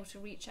just be able to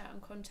reach out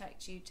and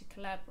contact you to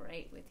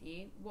collaborate with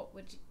you? What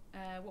would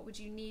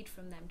you need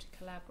from them to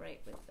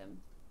collaborate with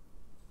them?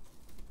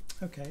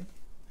 Okay.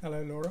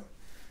 Hello, Laura.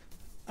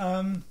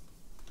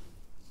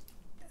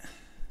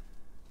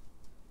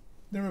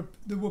 There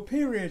were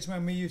periods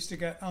when we used to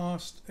get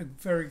asked a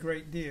very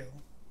great deal,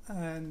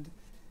 and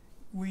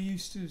we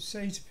used to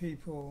say to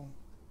people,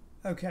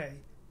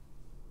 okay,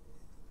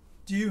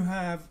 do you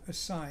have a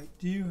site?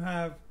 Do you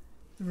have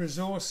the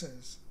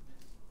resources?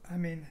 I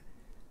mean,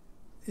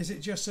 is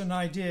it just an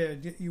idea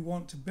that you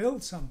want to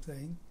build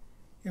something?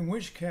 In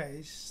which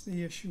case,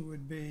 the issue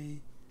would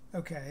be,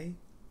 okay,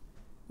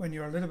 when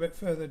you're a little bit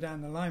further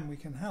down the line, we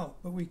can help,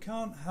 but we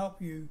can't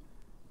help you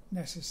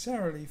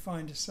necessarily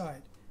find a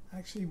site.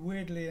 Actually,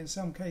 weirdly, in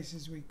some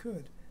cases we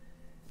could.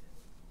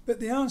 But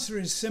the answer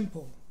is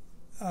simple.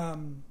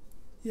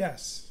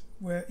 Yes,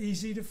 we're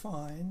easy to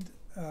find,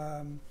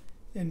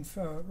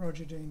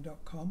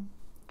 info@rogerdean.com,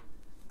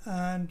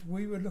 and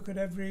we would look at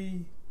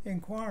every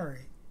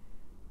inquiry.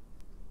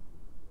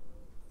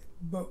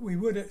 But we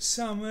would at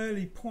some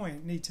early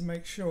point need to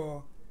make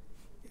sure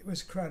it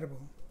was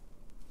credible.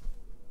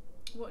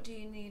 What do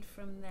you need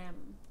from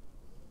them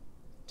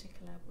to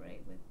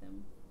collaborate with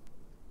them?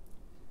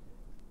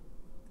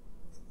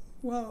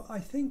 Well, I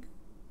think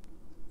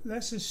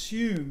let's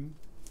assume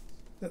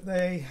that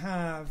they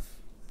have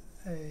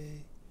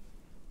a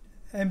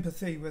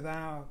empathy with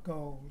our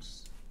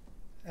goals,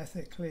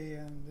 ethically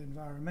and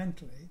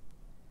environmentally.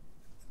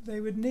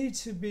 They would need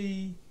to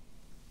be,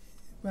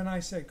 when I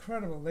say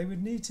credible, they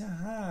would need to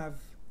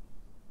have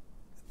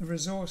the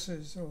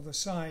resources or the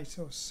site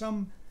or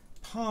some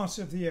part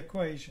of the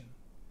equation.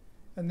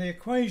 And the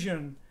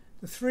equation,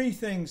 the three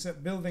things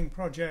that building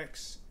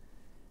projects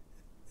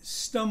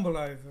stumble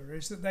over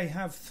is that they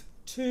have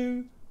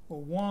two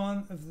or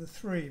one of the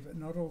three, but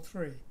not all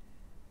three.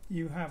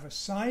 You have a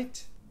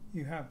site,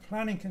 you have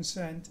planning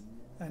consent,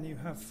 and you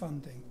have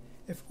funding.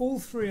 If all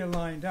three are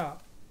lined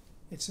up,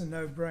 it's a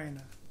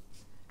no-brainer.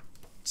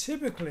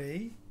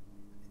 Typically,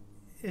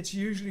 it's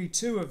usually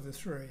two of the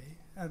three,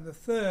 and the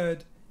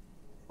third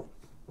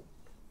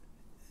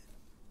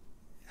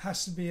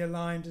has to be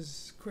aligned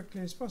as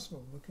quickly as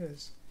possible,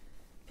 because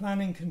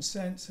planning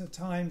consents are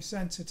time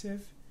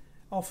sensitive,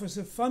 offers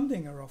of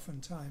funding are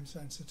often time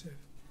sensitive.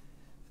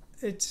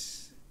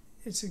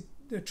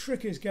 The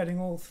trick is getting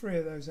all three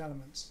of those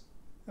elements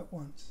at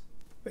once.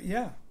 But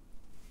yeah,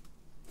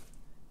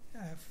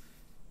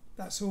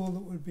 that's all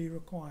that would be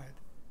required.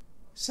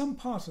 Some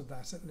part of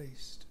that at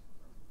least.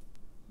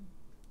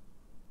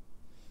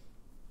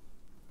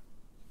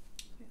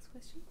 Next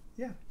question.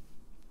 Yeah.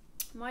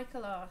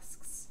 Michael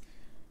asks,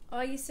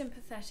 are you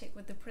sympathetic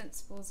with the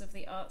principles of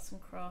the arts and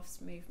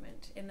crafts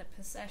movement in that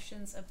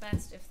possessions are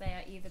best if they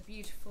are either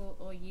beautiful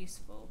or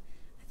useful?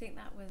 I think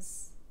that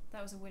was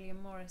a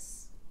William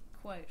Morris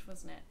quote,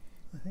 wasn't it?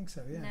 I think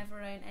so, yeah.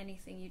 Never own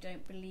anything you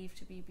don't believe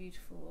to be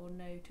beautiful or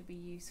know to be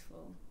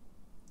useful.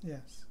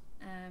 Yes.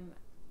 And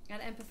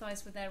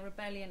empathise with their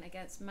rebellion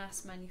against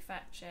mass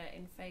manufacture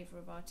in favour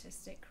of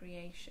artistic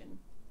creation.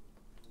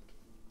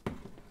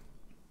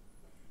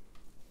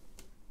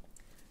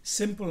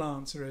 Simple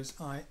answer is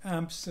I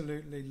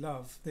absolutely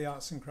love the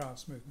arts and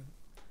crafts movement.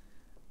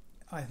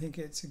 I think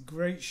it's a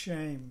great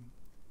shame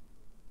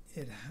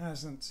it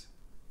hasn't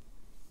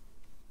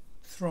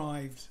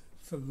thrived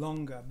for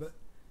longer, but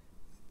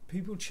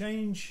people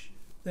change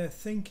their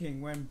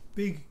thinking when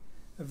big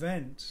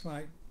events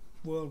like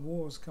world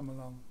wars come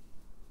along.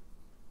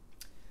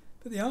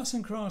 But the arts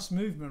and crafts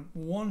movement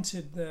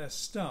wanted their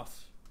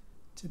stuff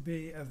to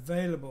be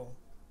available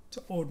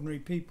to ordinary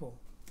people.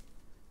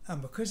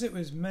 And because it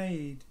was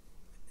made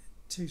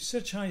to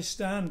such high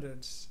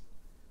standards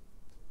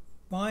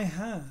by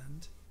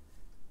hand,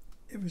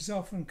 it was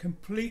often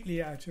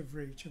completely out of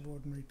reach of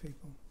ordinary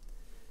people.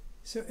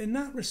 So in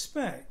that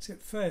respect,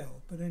 it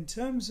failed. But in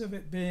terms of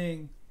it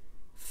being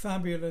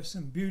fabulous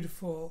and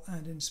beautiful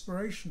and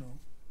inspirational,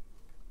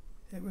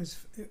 it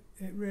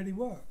really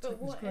worked. But it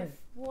was great.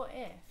 What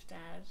if,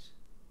 Dad,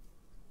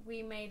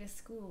 we made a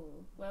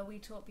school where we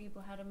taught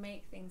people how to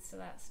make things to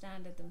that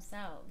standard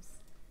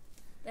themselves?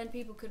 Then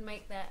people could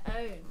make their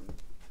own,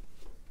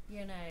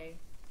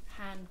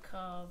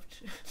 hand-carved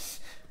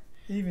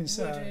Even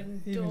so,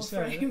 wooden door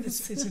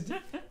frames.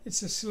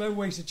 it's a slow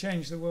way to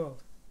change the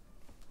world.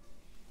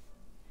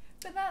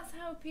 But that's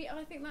how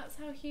I think that's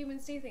how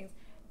humans do things.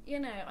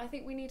 I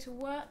think we need to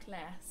work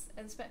less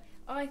and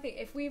I think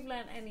if we've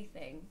learnt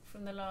anything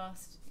from the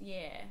last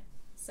year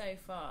so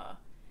far,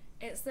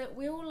 it's that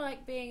we all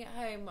like being at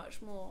home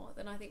much more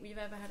than I think we've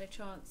ever had a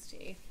chance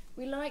to.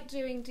 We like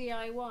doing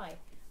DIY.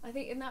 I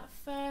think in that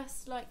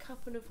first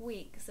couple of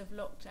weeks of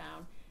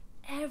lockdown,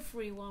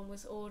 everyone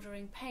was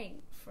ordering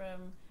paint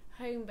from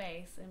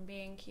Homebase and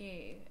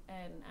B&Q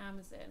and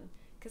Amazon,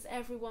 because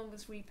everyone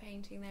was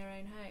repainting their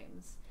own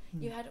homes.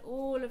 You had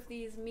all of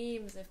these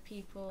memes of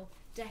people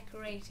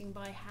decorating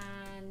by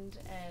hand,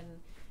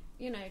 and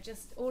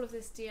just all of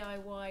this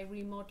DIY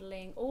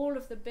remodeling. All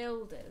of the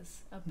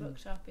builders are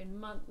booked up in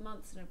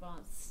months in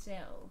advance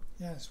still.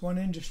 Yes, one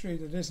industry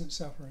that isn't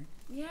suffering.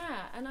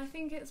 Yeah, and I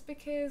think it's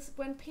because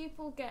when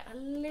people get a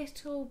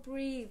little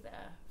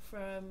breather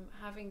from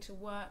having to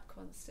work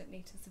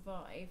constantly to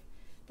survive,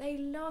 they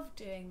love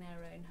doing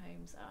their own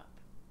homes up.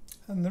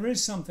 And there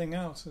is something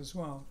else as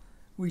well.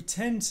 We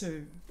tend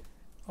to,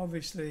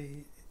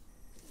 obviously,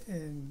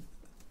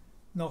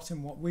 not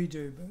in what we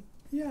do, but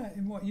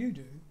in what you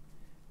do,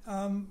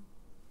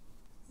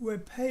 we're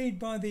paid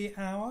by the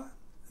hour,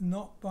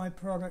 not by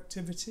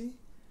productivity.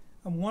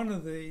 And one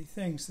of the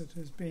things that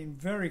has been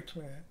very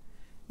clear,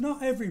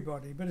 not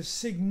everybody, but a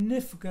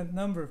significant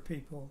number of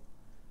people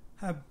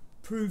have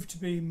proved to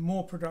be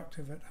more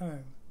productive at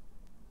home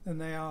than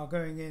they are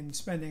going in,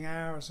 spending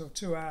hours or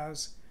 2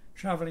 hours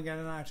travelling in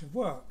and out of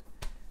work.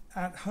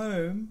 At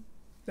home,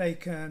 they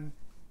can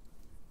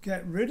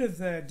get rid of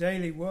their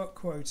daily work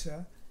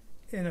quota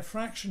in a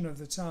fraction of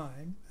the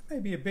time,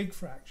 maybe a big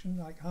fraction,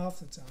 like half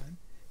the time,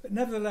 but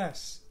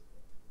nevertheless,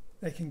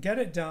 they can get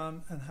it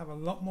done and have a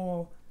lot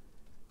more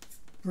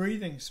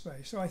breathing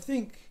space. So I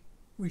think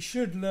we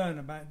should learn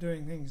about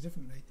doing things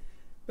differently.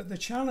 But the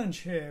challenge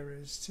here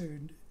is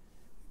to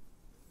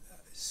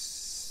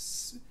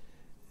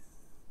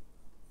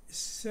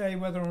say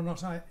whether or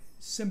not I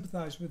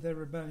sympathise with their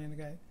rebellion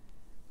against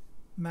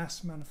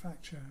mass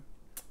manufacture.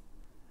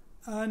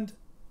 And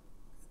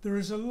there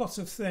is a lot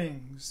of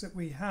things that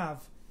we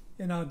have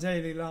in our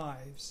daily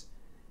lives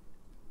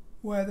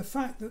where the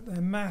fact that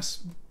they're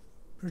mass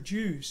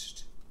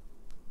produced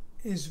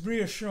is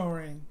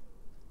reassuring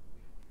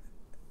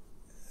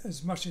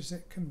as much as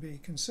it can be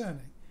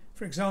concerning.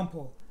 For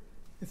example,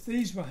 if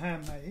these were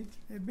handmade,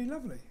 it'd be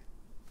lovely.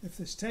 If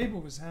this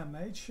table was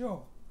handmade,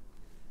 sure.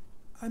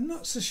 I'm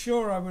not so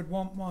sure I would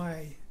want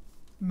my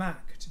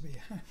Mac to be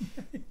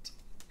handmade.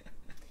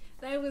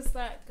 There was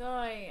that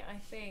guy, I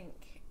think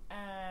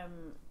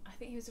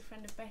he was a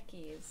friend of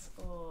Becky's,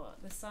 or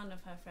the son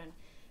of her friend,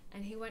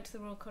 and he went to the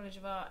Royal College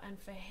of Art, and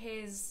for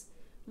his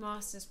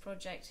master's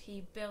project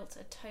he built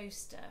a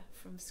toaster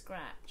from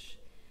scratch,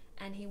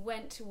 and he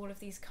went to all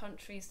of these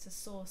countries to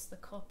source the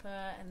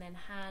copper and then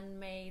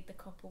handmade the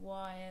copper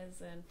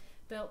wires and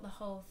built the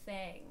whole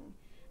thing,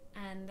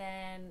 and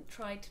then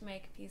tried to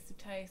make a piece of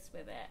toast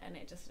with it and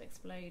it just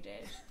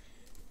exploded.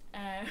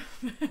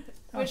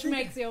 Which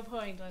makes your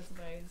point, I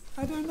suppose.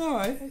 I don't know,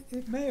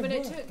 it may have but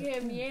worked. It took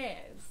him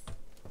years.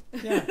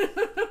 Yeah.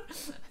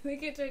 I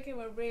think it took him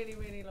a really,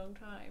 really long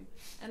time.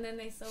 And then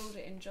they sold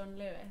it in John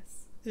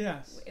Lewis.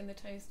 Yes. In the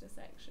toaster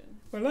section.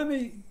 Well, let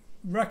me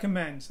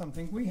recommend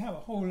something. We have a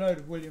whole load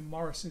of William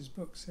Morris's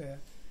books here,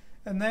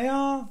 and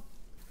they're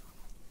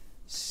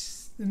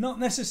not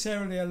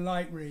necessarily a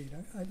light read.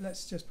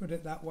 Let's just put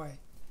it that way.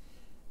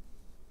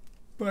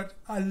 But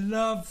I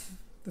love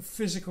the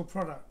physical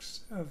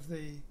products of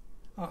the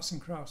arts and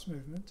crafts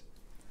movement.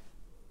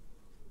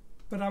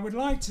 But I would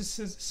like to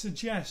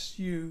suggest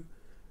you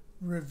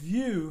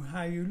review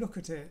how you look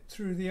at it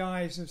through the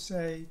eyes of,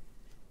 say,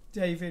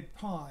 David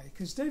Pye,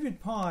 because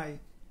David Pye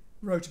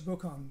wrote a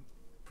book on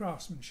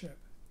craftsmanship,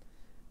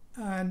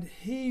 and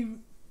he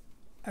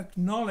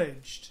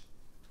acknowledged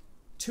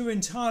two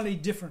entirely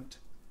different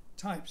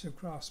types of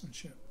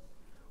craftsmanship.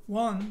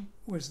 One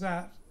was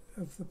that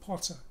of the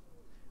potter,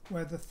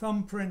 where the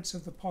thumbprints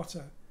of the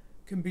potter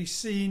can be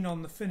seen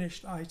on the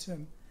finished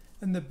item,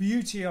 and the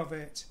beauty of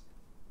it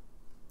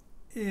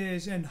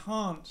is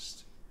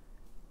enhanced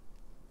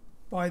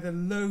by the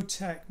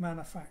low-tech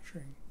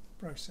manufacturing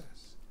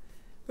process.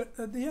 But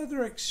at the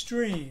other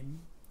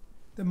extreme,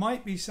 there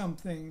might be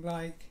something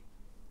like,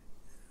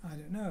 I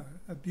don't know,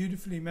 a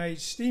beautifully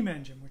made steam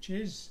engine, which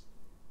is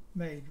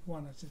made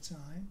one at a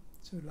time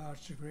to a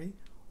large degree,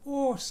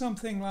 or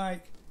something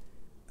like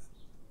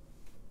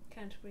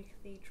Canterbury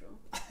Cathedral.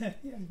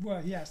 Yeah,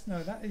 well, yes,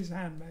 no, that is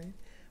handmade.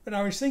 But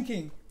I was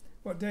thinking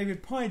what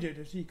David Pye did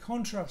is he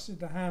contrasted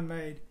the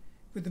handmade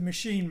with the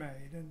machine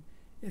made. And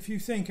if you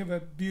think of a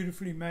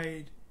beautifully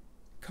made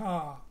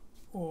car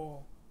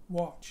or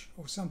watch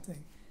or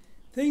something,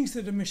 things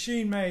that are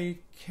machine made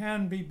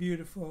can be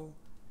beautiful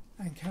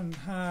and can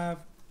have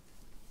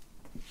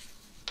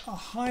a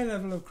high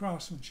level of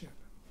craftsmanship,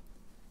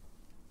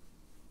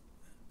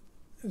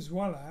 as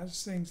well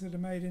as things that are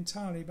made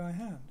entirely by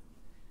hand.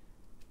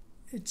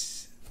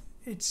 It's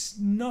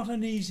not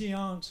an easy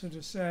answer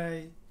to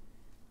say,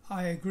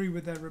 I agree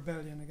with their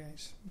rebellion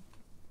against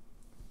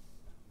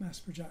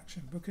mass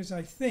production, because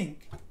I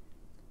think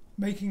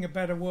making a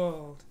better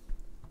world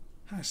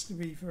has to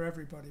be for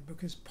everybody,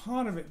 because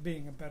part of it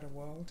being a better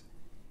world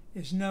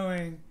is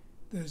knowing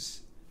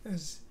there's,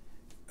 as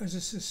a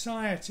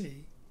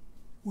society,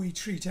 we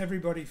treat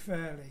everybody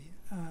fairly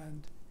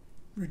and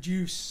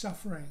reduce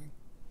suffering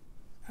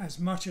as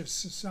much as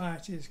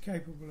society is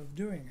capable of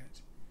doing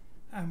it,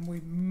 and we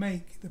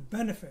make the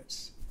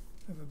benefits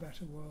of a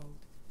better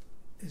world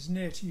as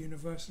near to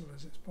universal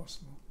as it's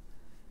possible.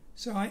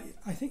 So I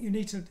think you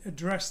need to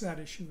address that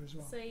issue as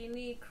well. So you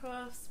need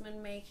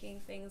craftsmen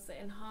making things that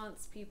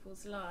enhance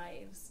people's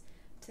lives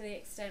to the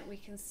extent we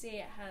can see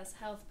it has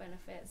health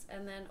benefits,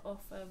 and then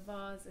offer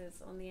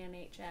vases on the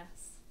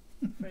NHS,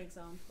 for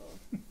example,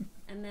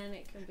 and then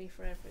it can be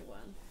for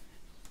everyone.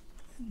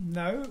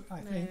 No,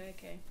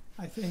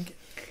 I think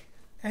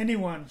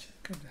anyone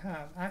could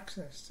have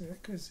access to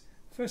it, because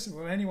first of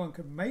all, anyone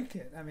could make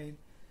it. I mean,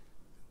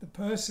 the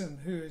person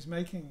who is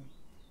making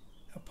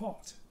a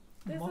pot.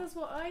 This is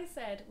what I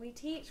said. We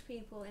teach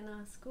people in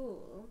our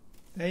school.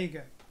 There you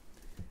go.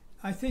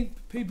 I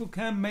think people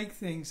can make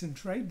things and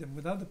trade them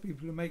with other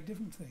people who make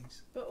different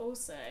things. But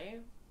also,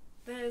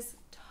 there's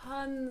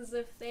tons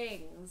of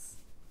things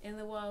in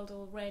the world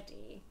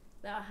already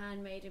that are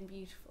handmade and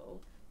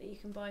beautiful that you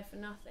can buy for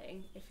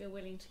nothing if you're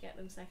willing to get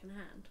them second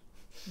hand.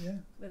 Yeah.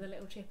 With a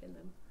little chip in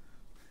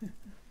them.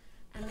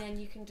 And then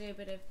you can do a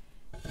bit of,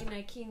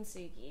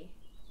 kintsugi,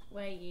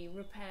 where you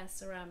repair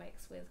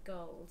ceramics with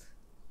gold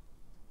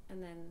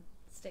and then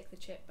stick the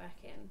chip back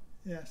in.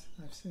 Yes,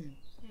 I've seen.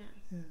 Yeah.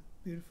 Yeah,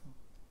 beautiful.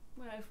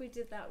 Well, if we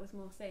did that with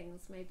more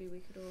things, maybe we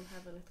could all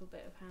have a little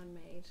bit of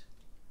handmade.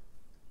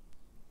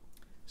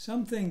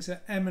 Some things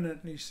are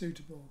eminently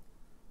suitable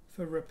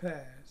for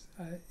repairs.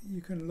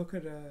 You can look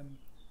at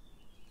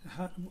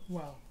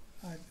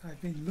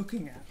I've been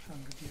looking at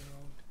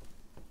 100-year-old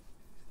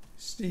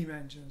steam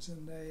engines,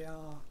 and they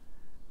are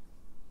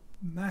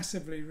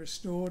massively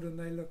restored, and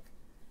they look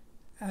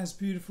as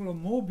beautiful or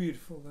more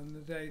beautiful than the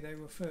day they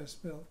were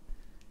first built.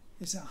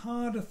 It's a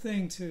harder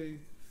thing to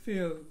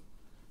feel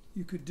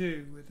you could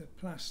do with a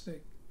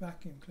plastic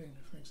vacuum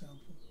cleaner, for example.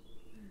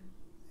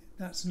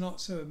 That's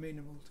not so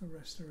amenable to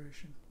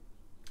restoration.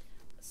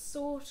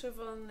 Sort of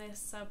on this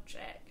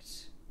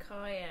subject,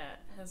 Kaya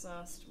has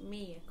asked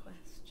me a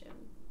question.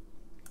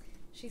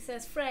 She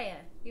says, Freya,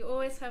 you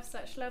always have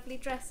such lovely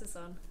dresses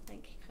on.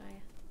 Thank you,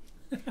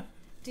 Kaya.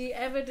 Do you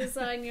ever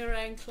design your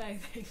own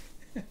clothing?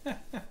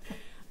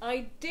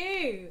 I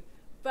do,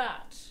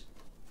 but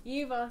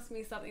you've asked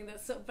me something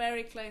that's sort of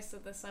very close to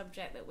the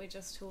subject that we're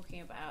just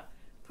talking about.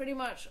 Pretty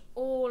much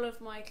all of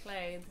my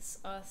clothes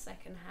are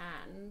second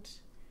hand,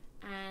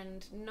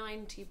 and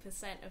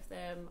 90% of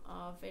them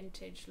are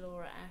vintage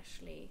Laura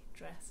Ashley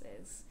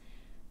dresses.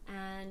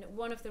 And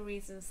one of the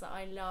reasons that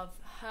I love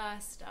her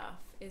stuff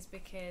is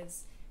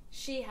because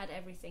she had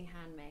everything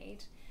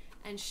handmade,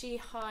 and she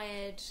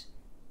hired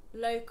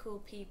local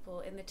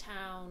people in the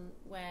town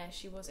where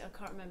she was. I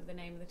can't remember the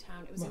name of the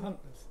town. It was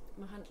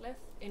Machynlleth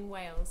in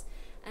Wales,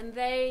 and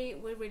they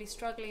were really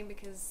struggling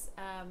because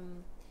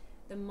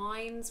the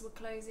mines were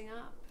closing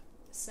up.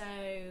 So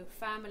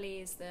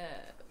families, the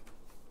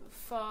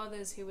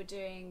fathers who were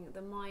doing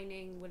the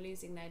mining were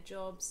losing their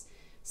jobs.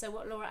 So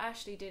what Laura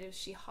Ashley did is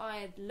she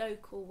hired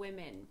local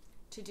women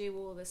to do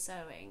all the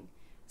sewing.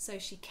 So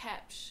she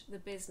kept the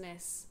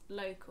business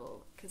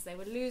local because they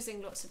were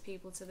losing lots of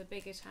people to the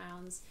bigger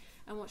towns.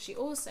 And what she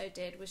also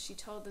did was she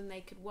told them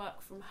they could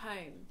work from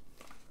home.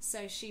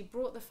 So she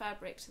brought the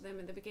fabric to them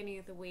in the beginning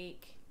of the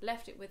week,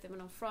 left it with them,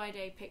 and on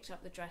Friday picked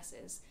up the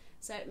dresses.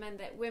 So it meant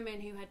that women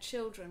who had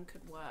children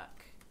could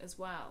work as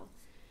well.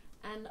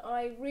 And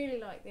I really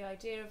liked the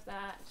idea of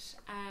that.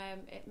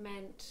 It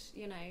meant,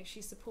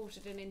 she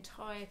supported an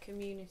entire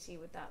community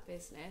with that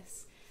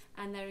business,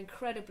 and they're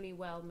incredibly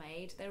well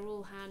made. They're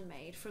all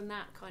handmade from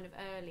that kind of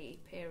early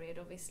period,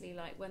 obviously,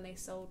 like when they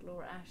sold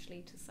Laura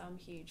Ashley to some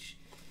huge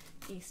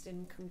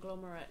Eastern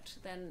conglomerate,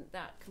 then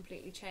that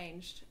completely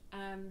changed.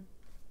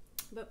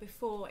 But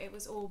before, it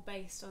was all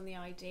based on the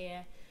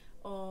idea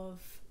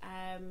of,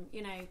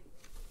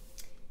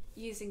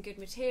 using good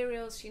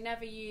materials. She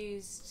never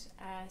used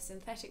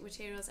synthetic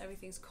materials.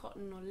 Everything's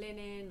cotton or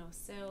linen or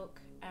silk,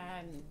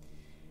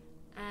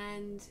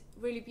 and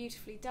really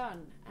beautifully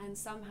done. And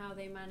somehow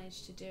they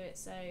managed to do it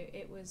so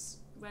it was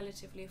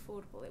relatively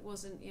affordable. It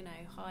wasn't,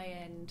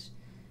 high-end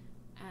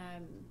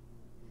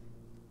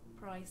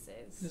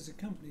prices. There's a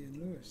company in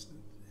Lewis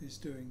that is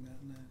doing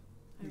that now.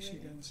 You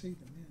should go and see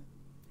them. Yeah.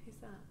 Who's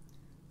that?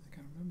 I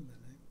can't remember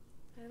their name.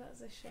 Oh,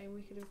 that's a shame.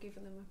 We could have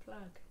given them a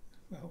plug.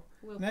 Well,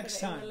 we'll next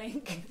put it time. In the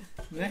link.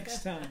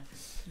 Next time.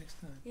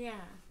 Yeah,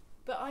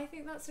 but I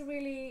think that's a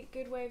really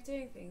good way of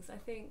doing things. I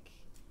think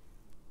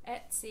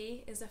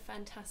Etsy is a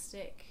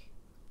fantastic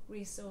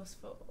resource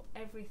for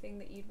everything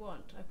that you'd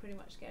want. I pretty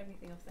much get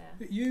everything off there.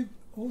 But you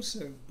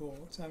also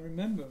bought, I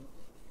remember,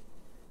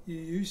 you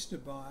used to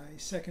buy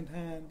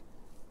second-hand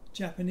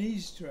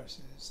Japanese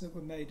dresses that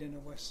were made in a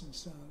Western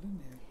style,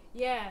 didn't you?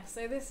 Yeah,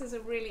 so this is a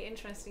really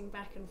interesting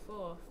back and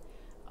forth.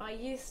 I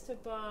used to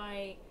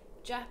buy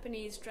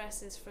Japanese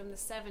dresses from the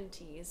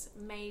 70s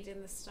made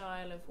in the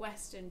style of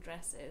Western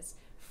dresses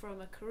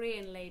from a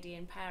Korean lady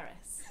in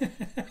Paris.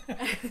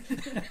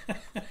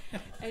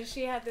 And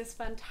she had this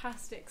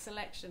fantastic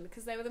selection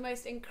because they were the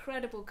most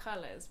incredible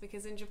colours,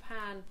 because in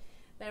Japan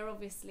they're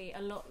obviously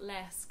a lot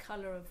less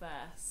colour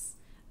averse,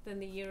 than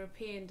the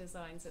European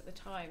designs at the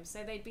time.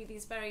 So they'd be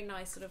these very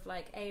nice sort of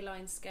like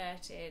A-line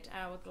skirted,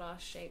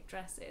 hourglass shaped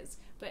dresses,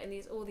 but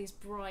in all these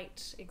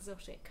bright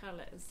exotic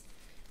colours.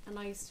 And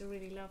I used to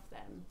really love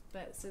them,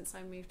 but since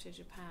I moved to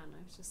Japan,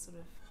 I've just sort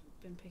of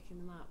been picking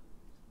them up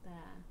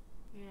there.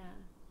 Yeah,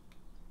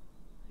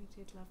 I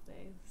did love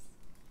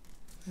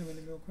those. How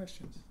many more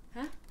questions?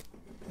 Huh?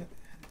 Yeah.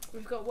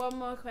 We've got one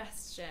more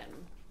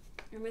question,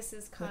 and this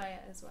is Kaya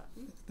as well.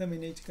 Then we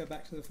need to go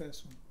back to the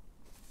first one.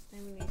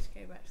 Then we need to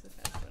go back to the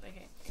first one.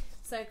 Okay.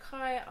 So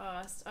Kaya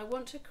asked, I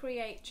want to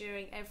create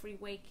during every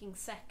waking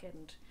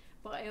second,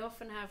 but I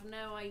often have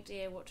no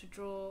idea what to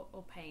draw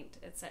or paint,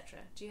 etc.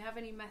 Do you have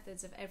any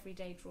methods of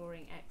everyday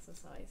drawing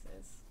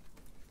exercises?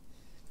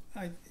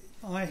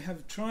 I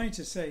have tried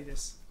to say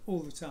this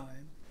all the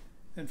time,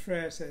 and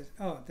Freya says,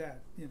 "Oh,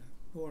 Dad,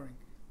 boring.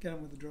 Get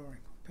on with the drawing,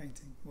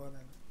 painting,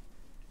 whatever."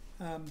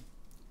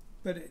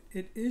 But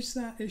it is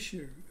that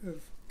issue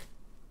of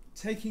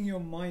taking your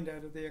mind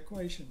out of the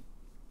equation.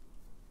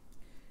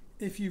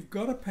 If you've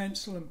got a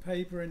pencil and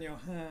paper in your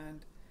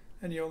hand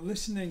and you're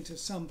listening to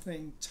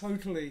something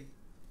totally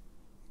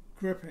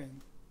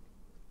gripping,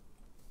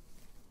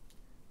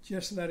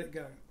 just let it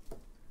go.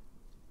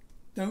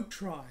 Don't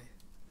try.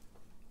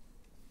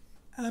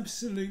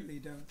 Absolutely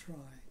don't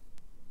try.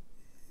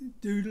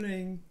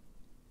 Doodling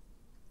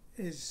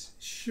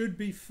should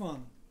be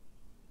fun,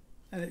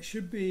 and it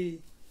should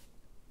be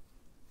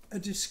a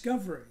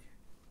discovery,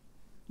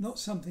 not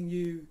something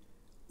you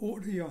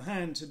order your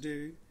hand to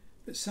do,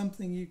 but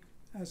something you,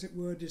 as it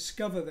were,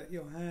 discover that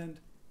your hand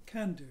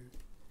can do.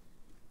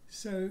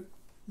 So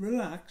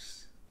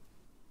relax,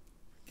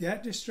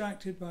 get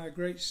distracted by a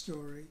great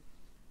story,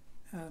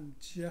 and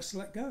just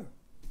let go.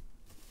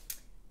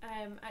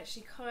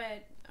 Actually, Kaya,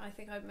 I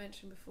think I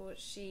mentioned before,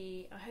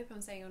 I hope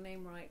I'm saying your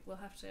name right, we'll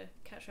have to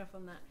catch up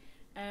on that,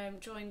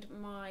 joined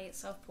my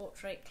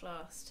self-portrait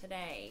class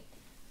today,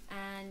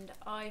 and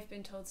I've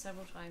been told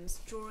several times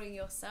drawing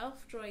your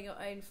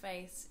own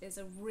face is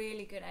a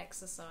really good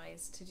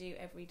exercise to do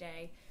every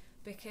day,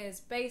 because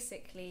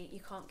basically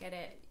you can't get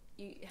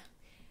it,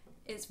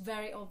 it's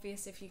very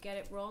obvious if you get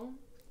it wrong.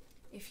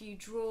 If you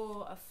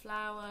draw a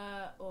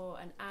flower or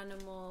an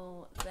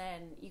animal,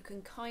 then you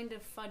can kind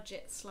of fudge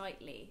it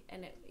slightly,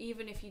 and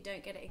even if you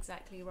don't get it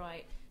exactly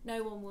right,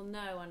 no one will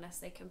know unless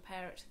they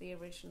compare it to the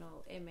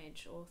original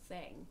image or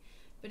thing.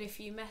 But if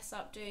you mess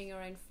up doing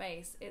your own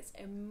face, it's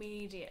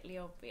immediately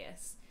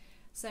obvious.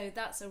 So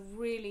that's a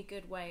really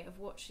good way of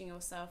watching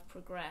yourself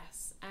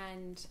progress,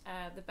 and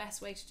the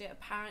best way to do it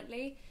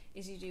apparently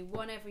is you do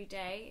one every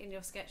day in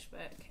your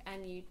sketchbook,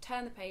 and you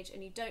turn the page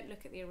and you don't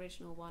look at the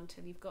original one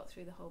till you've got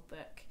through the whole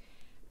book.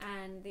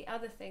 And the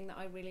other thing that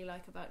I really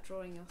like about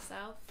drawing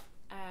yourself,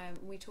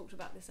 we talked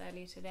about this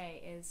earlier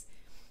today, is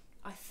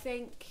I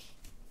think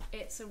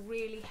it's a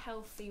really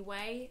healthy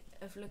way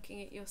of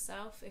looking at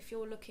yourself. If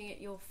you're looking at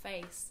your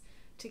face,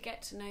 to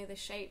get to know the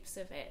shapes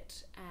of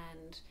it,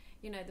 and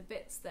the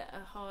bits that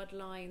are hard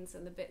lines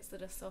and the bits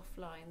that are soft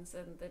lines,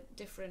 and the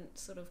different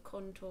sort of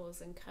contours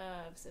and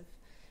curves of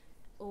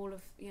all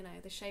of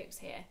the shapes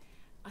here.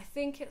 I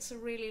think it's a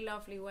really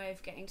lovely way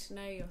of getting to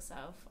know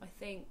yourself. I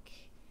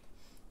think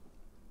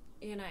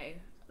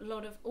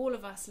all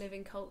of us live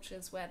in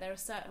cultures where there are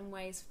certain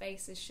ways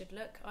faces should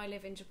look. I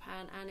live in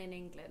Japan and in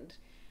England,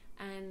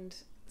 and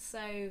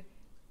so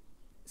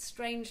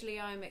strangely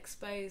I'm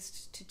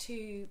exposed to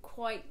two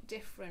quite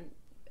different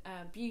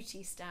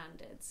beauty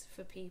standards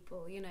for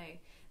people.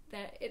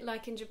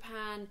 Like in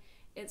Japan,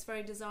 it's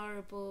very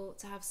desirable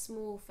to have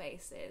small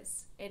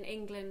faces. In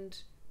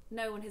England,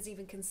 no one has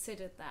even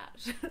considered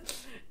that.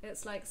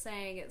 It's like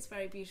saying it's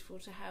very beautiful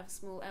to have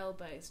small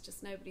elbows,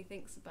 just nobody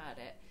thinks about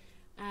it.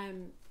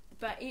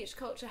 But each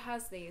culture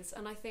has these,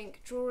 and I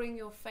think drawing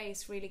your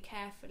face really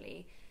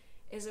carefully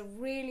is a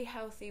really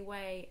healthy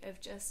way of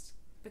just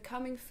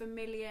becoming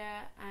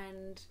familiar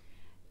and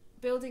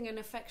building an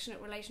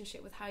affectionate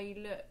relationship with how you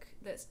look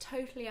that's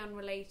totally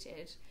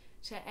unrelated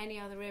to any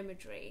other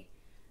imagery.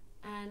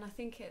 And I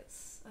think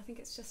it's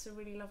just a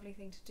really lovely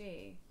thing to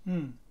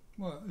do.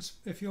 Well,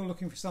 if you're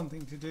looking for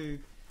something to do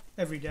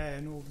every day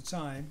and all the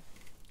time,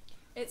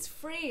 it's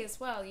free as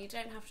well. You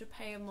don't have to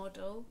pay a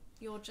model.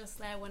 You're just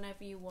there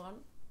whenever you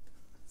want.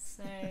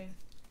 So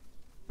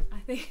I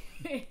think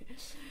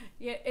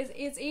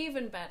it's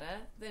even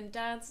better than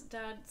Dad's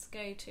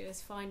go-to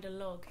is find a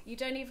log. You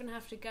don't even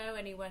have to go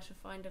anywhere to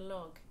find a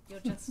log. You're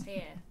just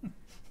here.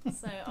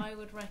 So I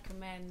would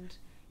recommend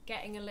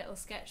getting a little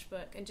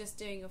sketchbook and just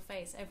doing your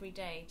face every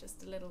day,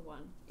 just a little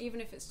one, even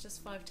if it's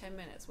just 5-10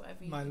 minutes,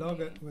 whatever you My can log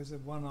do. Was a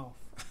one-off.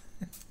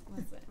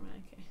 Was it?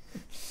 Right,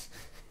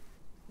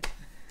 okay.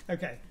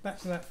 Okay, back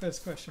to that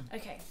first question.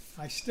 Okay.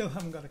 I still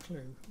haven't got a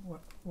clue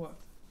what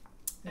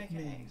it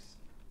means.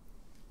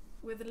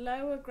 With a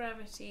lower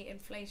gravity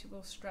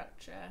inflatable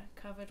structure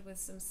covered with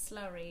some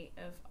slurry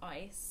of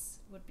ice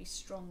would be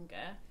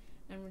stronger,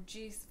 and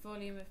reduced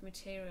volume of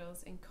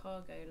materials in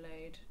cargo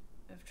load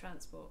of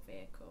transport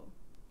vehicle.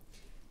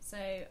 So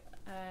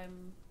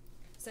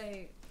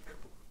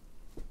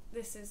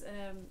this is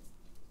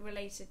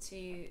related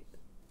to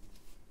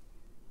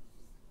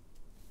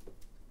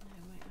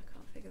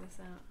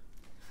out.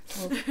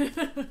 Well,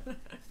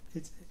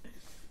 it's,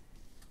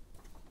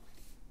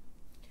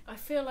 I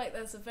feel like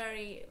there's a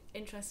very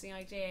interesting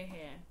idea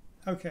here,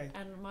 okay.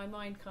 and my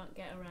mind can't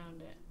get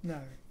around it.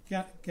 No.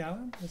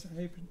 Galen? Is that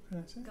how you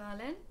pronounce it?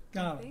 Galen,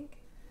 Galen. I think.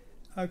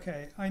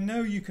 Okay. I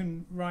know you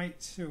can write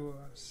to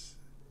us.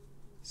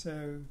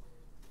 So,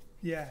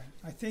 yeah,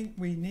 I think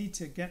we need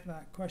to get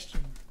that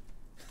question.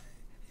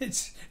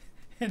 It's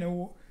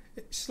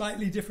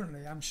slightly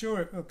differently. I'm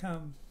sure it will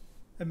come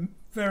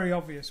very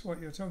obvious what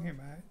you're talking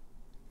about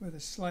with a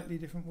slightly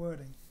different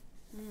wording.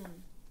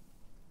 Mm.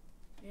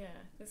 Yeah,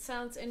 it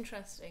sounds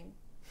interesting.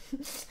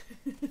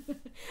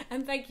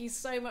 And thank you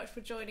so much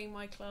for joining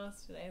my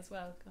class today as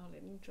well.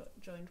 Colin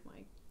joined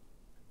my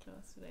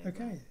class today.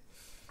 Okay.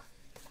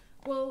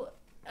 Well,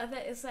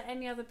 is there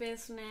any other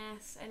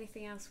business?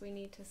 Anything else we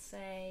need to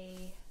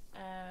say?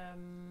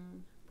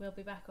 We'll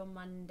be back on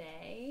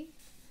Monday.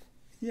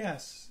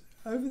 Yes.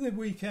 Over the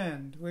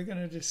weekend, we're going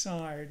to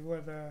decide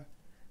whether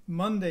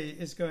Monday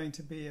is going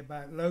to be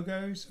about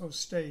logos or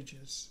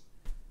stages.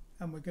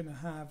 And we're going to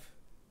have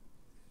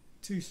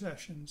 2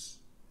 sessions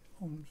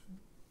on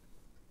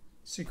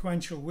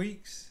sequential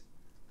weeks.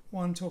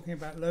 One talking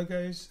about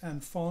logos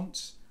and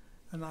fonts.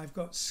 And I've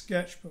got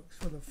sketchbooks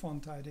full of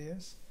font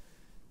ideas.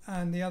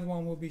 And the other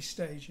one will be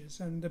stages.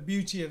 And the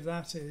beauty of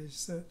that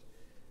is that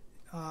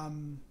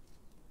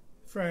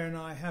Freya and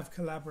I have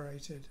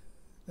collaborated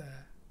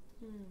there.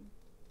 Mm.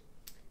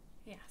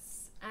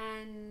 Yes,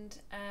 and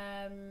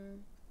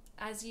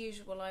as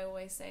usual, I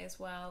always say as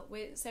well.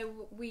 We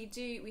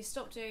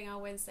stopped doing our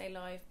Wednesday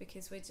live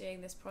because we're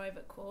doing this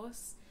private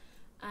course.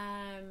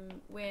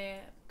 We're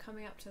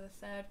coming up to the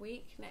 3rd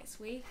week next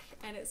week,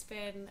 and it's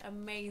been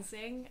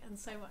amazing and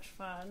so much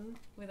fun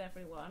with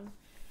everyone.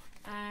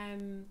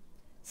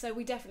 So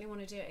we definitely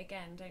want to do it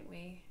again, don't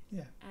we?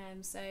 Yeah.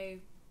 So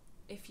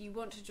if you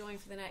want to join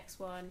for the next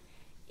one,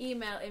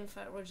 email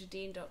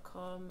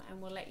info@rogerdean.com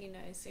and we'll let you know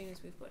as soon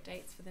as we've got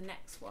dates for the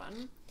next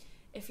one.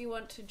 If you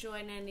want to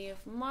join any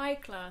of my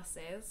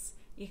classes,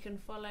 you can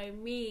follow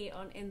me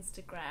on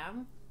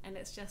Instagram, and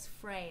it's just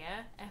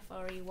Freya,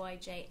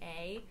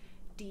 Freyja,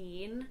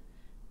 Dean,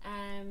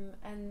 and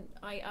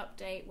I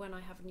update when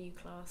I have a new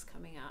class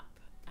coming up.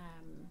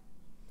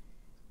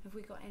 Have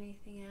we got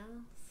anything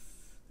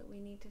else that we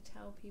need to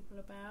tell people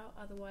about?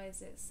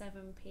 Otherwise it's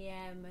 7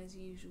 p.m. as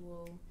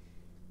usual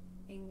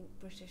in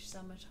British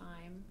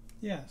summertime.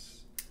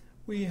 Yes.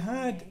 We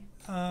had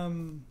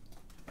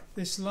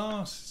this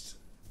last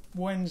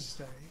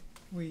Wednesday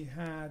we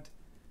had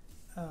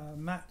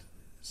Matt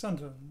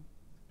Sunderland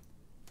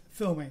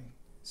filming,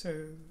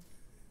 so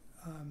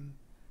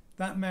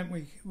that meant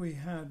we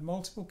had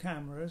multiple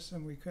cameras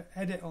and we could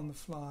edit on the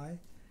fly,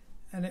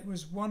 and it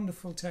was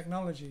wonderful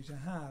technology to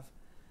have.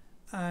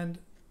 And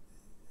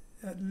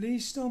at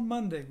least on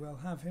Monday we'll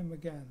have him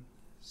again.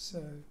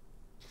 So,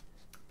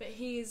 but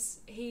he's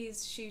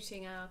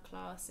shooting our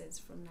classes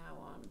from now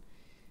on,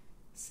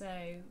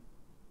 so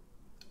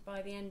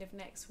by the end of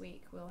next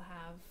week we'll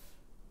have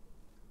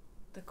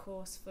the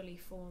course fully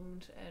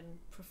formed and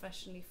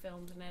professionally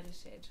filmed and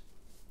edited.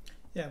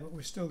 Yeah, but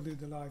we'll still do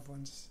the live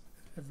ones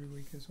every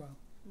week as well.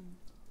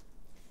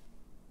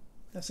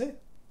 That's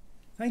it.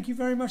 Thank you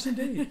very much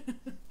indeed.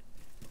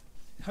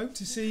 Hope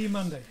to see you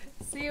Monday.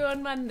 See you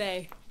on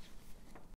Monday.